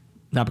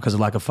 Not because of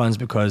lack of funds,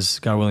 because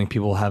God willing,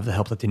 people will have the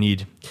help that they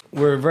need.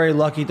 We're very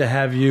lucky to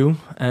have you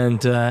and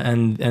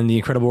the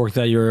incredible work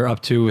that you're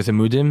up to with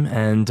Amudim.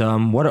 And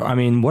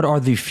what are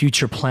the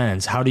future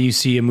plans? How do you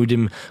see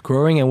Amudim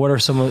growing, and what are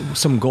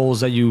some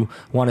goals that you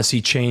want to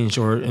see changed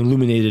or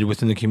illuminated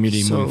within the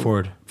community moving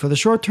forward? For the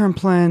short-term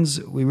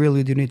plans, we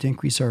really do need to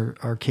increase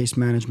our case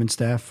management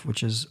staff,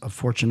 which is a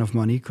fortune of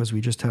money because we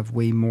just have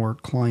way more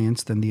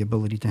clients than the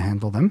ability to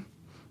handle them.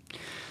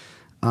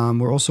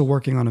 We're also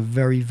working on a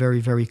very, very,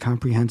 very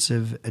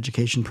comprehensive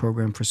education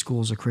program for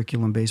schools, a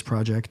curriculum-based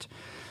project,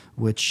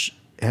 which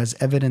has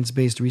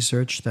evidence-based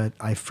research that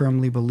I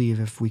firmly believe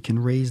if we can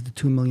raise the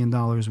 $2 million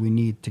we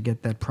need to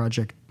get that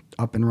project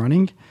up and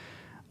running,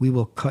 we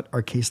will cut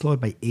our caseload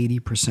by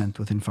 80%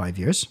 within 5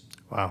 years.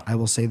 Wow. I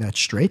will say that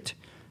straight.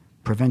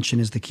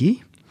 Prevention is the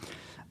key.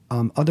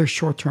 Other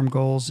short-term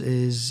goals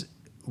is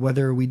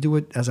whether we do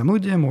it as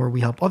Amudim or we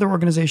help other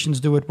organizations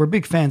do it, we're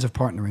big fans of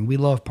partnering. We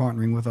love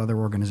partnering with other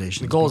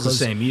organizations. The goal is the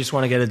same. You just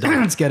want to get it done.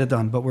 Let's get it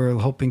done. But we're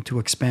hoping to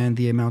expand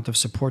the amount of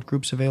support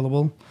groups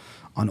available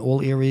on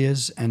all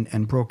areas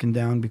and broken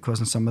down, because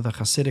in some of the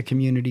Hasidic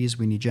communities,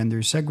 we need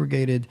gender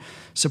segregated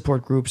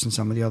support groups. And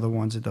some of the other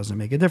ones, it doesn't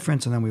make a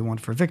difference. And then we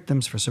want for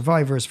victims, for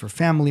survivors, for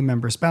family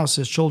members,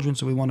 spouses, children.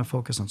 So we want to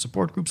focus on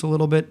support groups a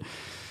little bit.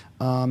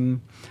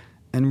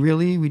 And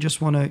really, we just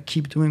want to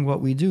keep doing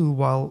what we do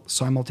while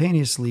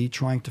simultaneously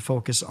trying to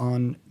focus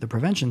on the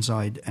prevention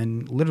side.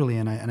 And literally,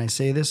 and I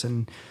say this,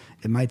 and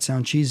it might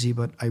sound cheesy,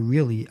 but I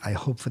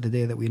hope for the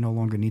day that we no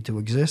longer need to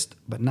exist,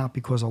 but not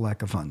because of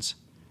lack of funds.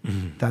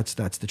 Mm-hmm. That's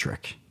the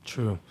trick.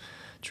 True.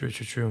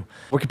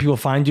 Where can people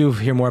find you?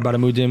 Hear more about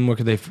Amudim? Where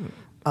could they?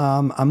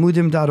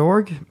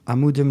 Amudim.org,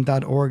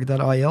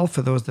 amudim.org.il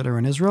for those that are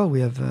in Israel.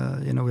 We have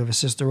a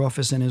sister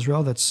office in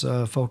Israel that's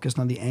focused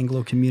on the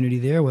Anglo community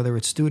there, whether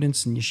it's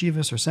students in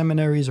yeshivas or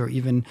seminaries, or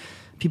even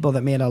people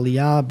that made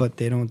Aliyah but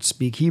they don't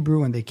speak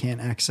Hebrew and they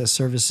can't access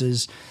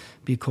services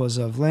because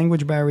of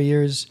language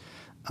barriers.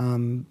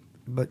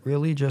 But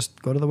really,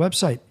 just go to the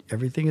website.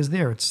 Everything is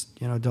there. It's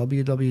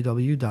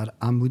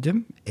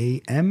www.amudim,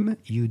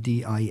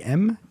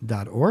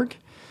 amudim.org.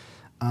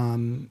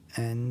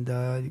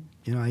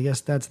 I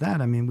guess that's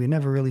that. I mean, we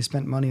never really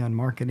spent money on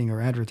marketing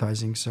or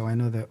advertising, so I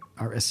know that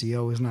our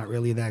SEO is not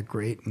really that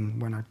great, and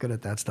we're not good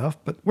at that stuff.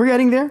 But we're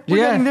getting there.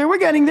 We're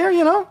getting there.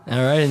 All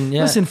right. And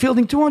listen,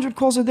 fielding 200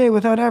 calls a day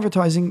without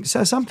advertising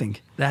says something.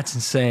 That's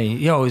insane.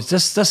 It's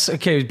just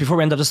okay. Before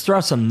we end up, just throw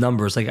out some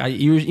numbers. Like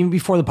even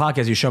before the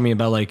podcast, you showed me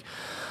about like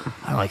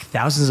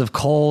thousands of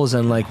calls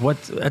and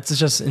that's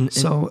just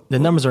the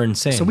numbers are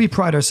insane. So we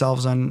pride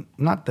ourselves on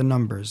not the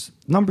numbers.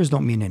 Numbers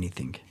don't mean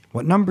anything.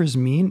 What numbers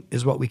mean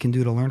is what we can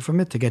do to learn from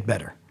it to get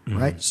better,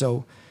 right?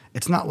 So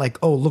it's not like,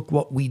 oh, look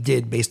what we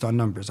did based on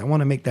numbers. I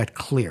want to make that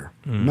clear.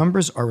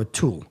 Numbers are a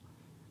tool.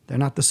 They're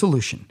not the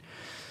solution.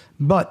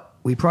 But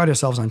we pride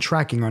ourselves on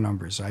tracking our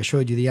numbers. I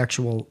showed you the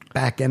actual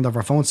back end of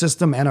our phone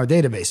system and our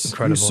database.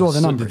 Incredible. You saw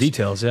the numbers. The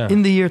details, yeah.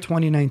 In the year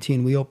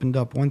 2019, we opened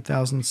up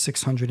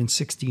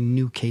 1,660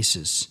 new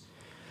cases.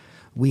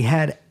 We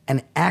had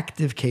an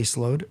active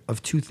caseload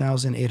of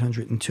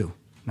 2,802.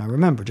 Now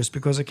remember, just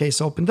because a case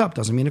opened up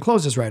doesn't mean it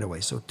closes right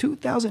away. So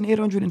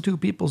 2,802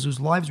 people whose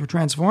lives were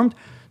transformed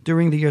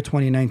during the year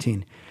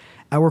 2019.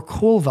 Our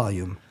call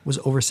volume was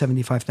over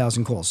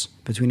 75,000 calls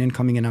between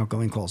incoming and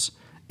outgoing calls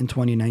in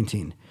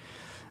 2019.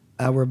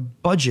 Our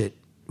budget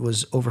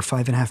was over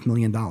 $5.5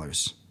 million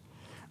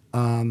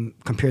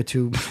compared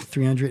to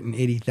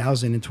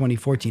 $380,000 in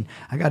 2014.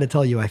 I got to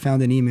tell you, I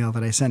found an email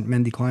that I sent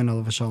Mendy Klein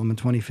Olav Shalom in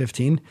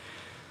 2015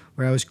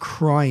 where I was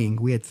crying.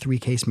 We had 3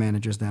 case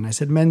managers then. I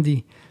said,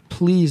 Mendy,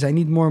 please, I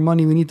need more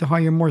money. We need to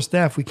hire more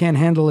staff. We can't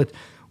handle it.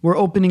 We're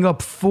opening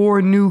up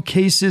 4 new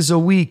cases a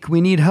week.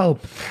 We need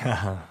help.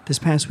 This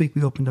past week,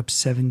 we opened up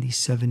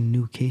 77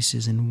 new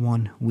cases in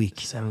 1 week.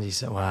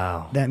 77,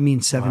 wow. That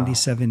means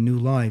 77 new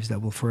lives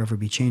that will forever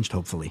be changed,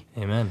 hopefully.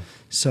 Amen.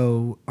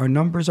 So our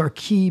numbers are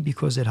key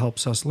because it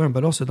helps us learn.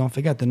 But also, don't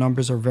forget, the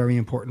numbers are very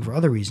important for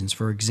other reasons.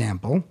 For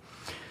example,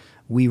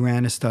 we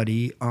ran a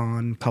study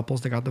on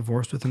couples that got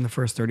divorced within the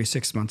first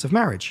 36 months of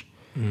marriage.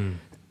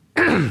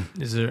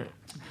 Does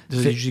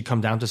it usually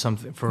come down to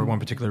something for one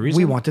particular reason?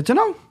 We wanted to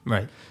know.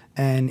 Right.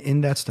 And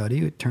in that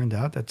study, it turned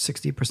out that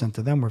 60%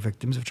 of them were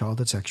victims of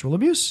childhood sexual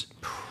abuse.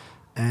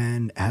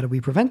 And how do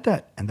we prevent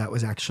that? And that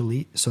was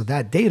actually, so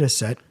that data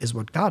set is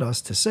what got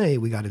us to say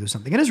we got to do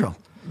something in Israel.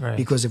 Right.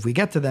 Because if we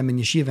get to them in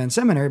yeshiva and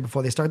seminary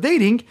before they start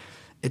dating,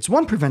 it's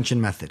one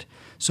prevention method.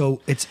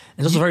 So it's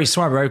also very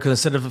smart, right? Because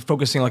instead of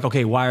focusing like,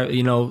 okay,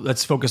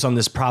 let's focus on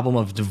this problem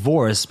of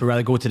divorce, but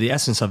rather go to the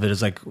essence of it.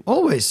 It's like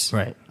always.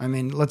 Right. I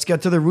mean, let's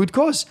get to the root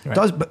cause.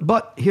 Right.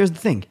 But here's the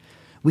thing.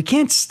 We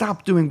can't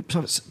stop doing,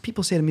 so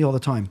people say to me all the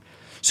time,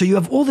 so you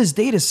have all these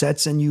data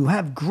sets and you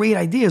have great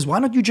ideas. Why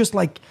don't you just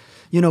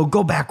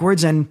go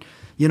backwards and,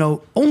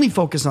 only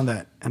focus on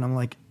that? And I'm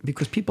like,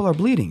 because people are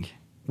bleeding.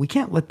 We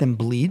can't let them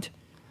bleed.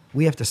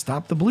 We have to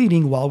stop the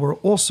bleeding while we're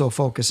also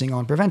focusing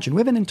on prevention.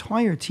 We have an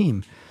entire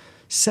team,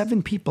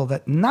 7 people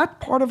that not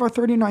part of our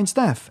 39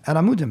 staff at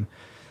Amudim,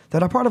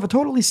 that are part of a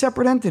totally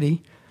separate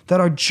entity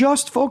that are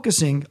just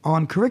focusing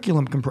on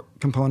curriculum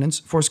components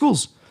for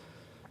schools.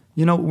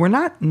 We're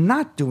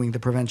not doing the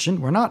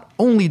prevention. We're not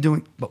only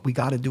doing, but we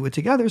got to do it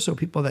together so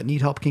people that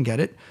need help can get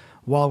it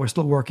while we're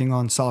still working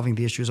on solving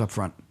the issues up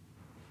front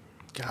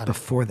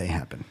before they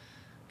happen.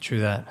 True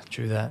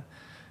that.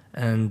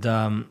 And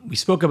we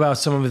spoke about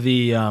some of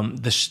the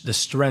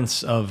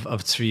strengths of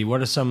Tzvi.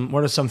 What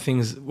are some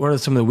things? What are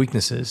some of the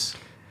weaknesses?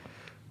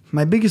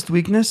 My biggest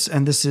weakness,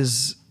 and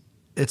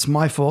it's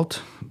my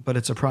fault, but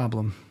it's a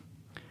problem.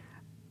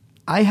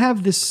 I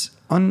have this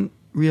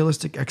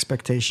unrealistic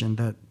expectation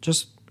that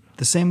just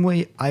the same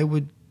way I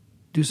would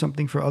do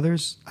something for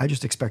others, I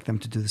just expect them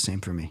to do the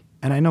same for me.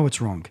 And I know it's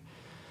wrong.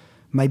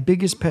 My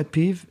biggest pet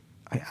peeve,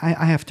 I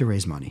have to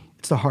raise money.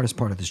 It's the hardest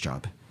part of this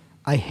job.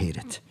 I hate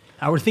it.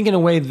 I would think in a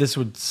way this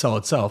would sell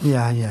itself.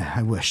 Yeah,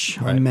 I wish.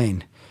 Right.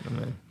 Amen.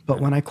 But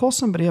when I call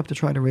somebody up to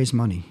try to raise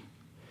money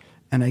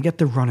and I get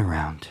the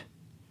runaround,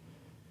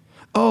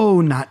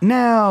 oh, not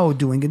now,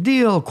 doing a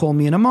deal, call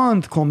me in a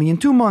month, call me in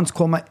 2 months,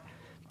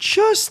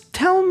 just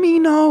tell me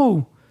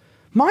no.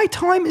 My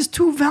time is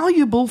too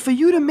valuable for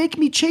you to make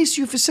me chase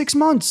you for 6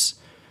 months.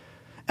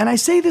 And I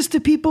say this to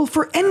people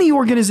for any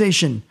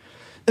organization.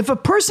 If a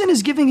person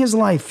is giving his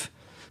life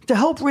to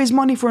help raise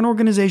money for an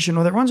organization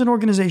or that runs an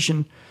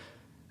organization,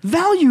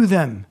 value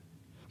them.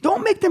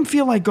 Don't make them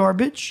feel like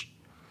garbage.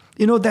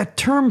 That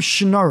term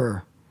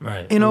schnorrer.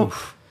 Right.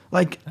 Oof.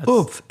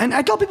 Oof. And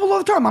I tell people all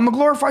the time, I'm a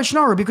glorified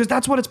schnorrer because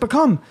that's what it's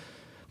become.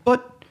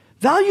 But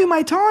value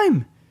my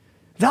time.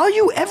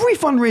 Value every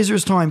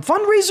fundraiser's time.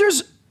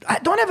 Fundraisers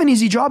don't have an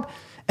easy job.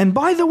 And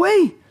by the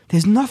way,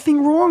 there's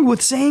nothing wrong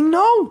with saying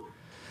no.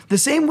 The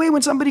same way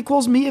when somebody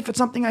calls me, if it's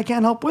something I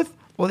can't help with,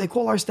 or they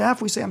call our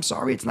staff, we say, I'm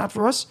sorry, it's not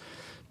for us.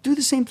 Do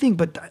the same thing.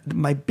 But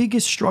my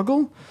biggest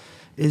struggle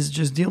is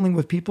just dealing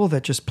with people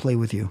that just play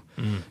with you.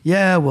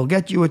 Yeah, we'll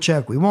get you a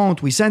check. We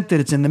won't. We sent it.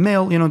 It's in the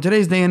mail.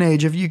 Today's day and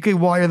age, if you could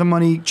wire the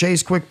money,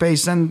 Chase, QuickPay,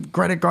 send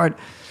credit card,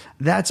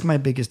 that's my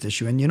biggest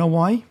issue. And you know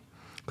why?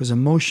 Because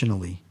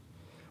emotionally,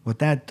 what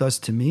that does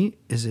to me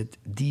is it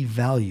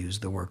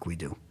devalues the work we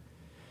do.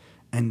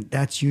 And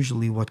that's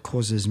usually what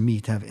causes me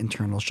to have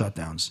internal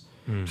shutdowns.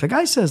 If a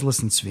guy says,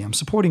 listen, Tzvi, I'm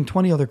supporting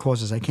 20 other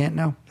causes I can't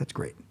now, that's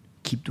great.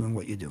 Keep doing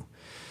what you do.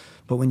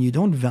 But when you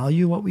don't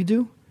value what we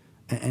do,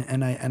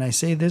 and I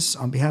say this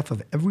on behalf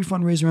of every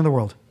fundraiser in the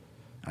world,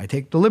 I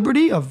take the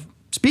liberty of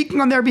speaking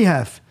on their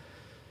behalf.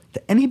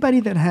 To anybody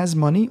that has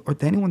money or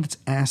to anyone that's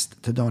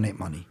asked to donate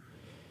money,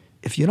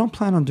 if you don't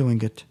plan on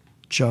doing it,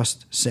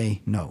 just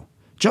say no.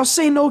 Just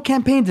Say No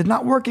campaign did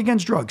not work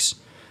against drugs.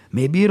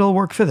 Maybe it'll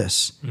work for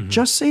this.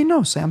 Just say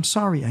no. Say, I'm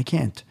sorry, I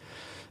can't.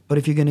 But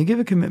if you're going to give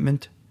a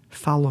commitment,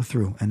 follow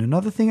through. And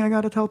another thing I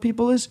got to tell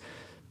people is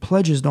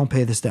pledges don't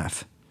pay the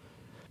staff.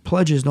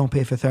 Pledges don't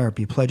pay for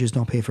therapy. Pledges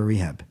don't pay for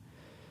rehab.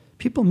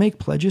 People make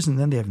pledges and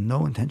then they have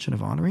no intention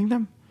of honoring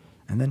them.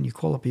 And then you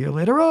call up a year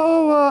later,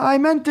 I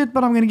meant it,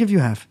 but I'm going to give you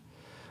half.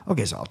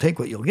 Okay, so I'll take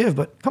what you'll give,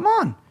 but come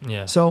on.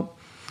 Yeah. So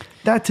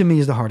that to me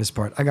is the hardest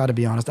part. I got to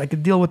be honest. I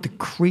could deal with the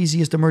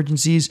craziest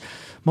emergencies,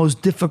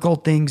 most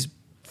difficult things,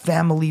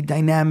 family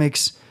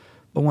dynamics.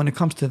 But when it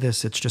comes to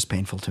this, it's just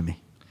painful to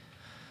me.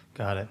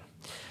 Got it.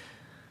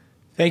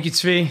 Thank you,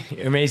 Tzvi.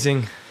 You're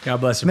amazing. God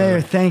bless you, Mayor,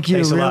 brother. thank you,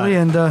 Thanks really.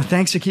 And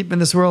thanks for keeping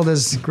this world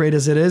as great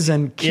as it is.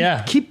 And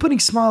keep putting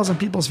smiles on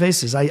people's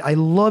faces. I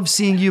love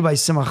seeing you by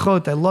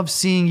Simachot. I love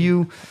seeing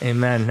you.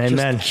 Amen.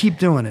 Amen. Keep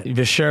doing it.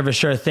 For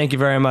sure. Thank you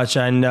very much.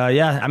 And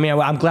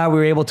I'm glad we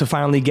were able to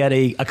finally get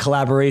a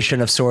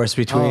collaboration of sorts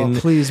between... Oh,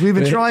 please. We've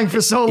been trying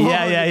for so long.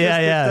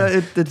 Yeah.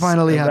 It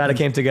finally happened. Glad it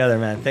came together,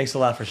 man. Thanks a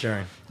lot for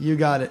sharing. You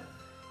got it.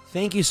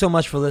 Thank you so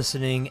much for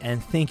listening.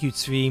 And thank you,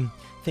 Tzvi.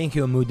 Thank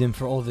you, Amudim,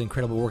 for all the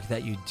incredible work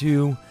that you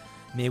do.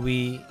 May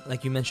we,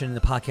 like you mentioned in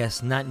the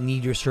podcast, not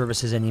need your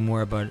services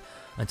anymore, but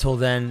until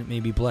then, may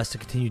be blessed to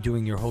continue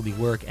doing your holy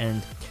work.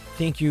 And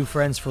thank you,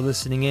 friends, for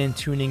listening in,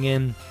 tuning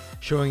in,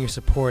 showing your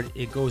support.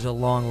 It goes a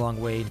long, long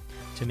way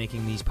to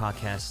making these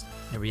podcasts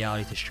a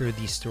reality, to share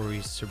these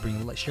stories, to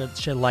bring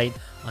shed light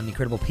on the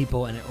incredible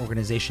people and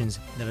organizations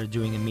that are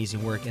doing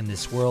amazing work in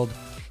this world.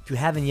 If you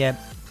haven't yet,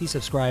 please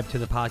subscribe to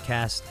the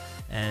podcast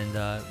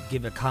and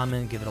give it a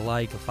comment, give it a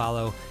like, a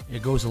follow.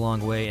 It goes a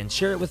long way. And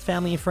share it with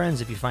family and friends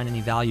if you find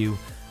any value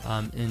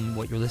in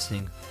what you're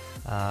listening.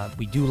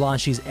 We do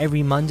launch these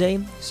every Monday,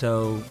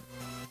 so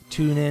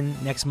tune in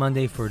next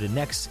Monday for the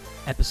next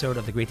episode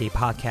of the Great Day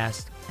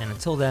Podcast. And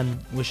until then,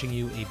 wishing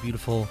you a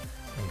beautiful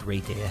and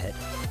great day ahead.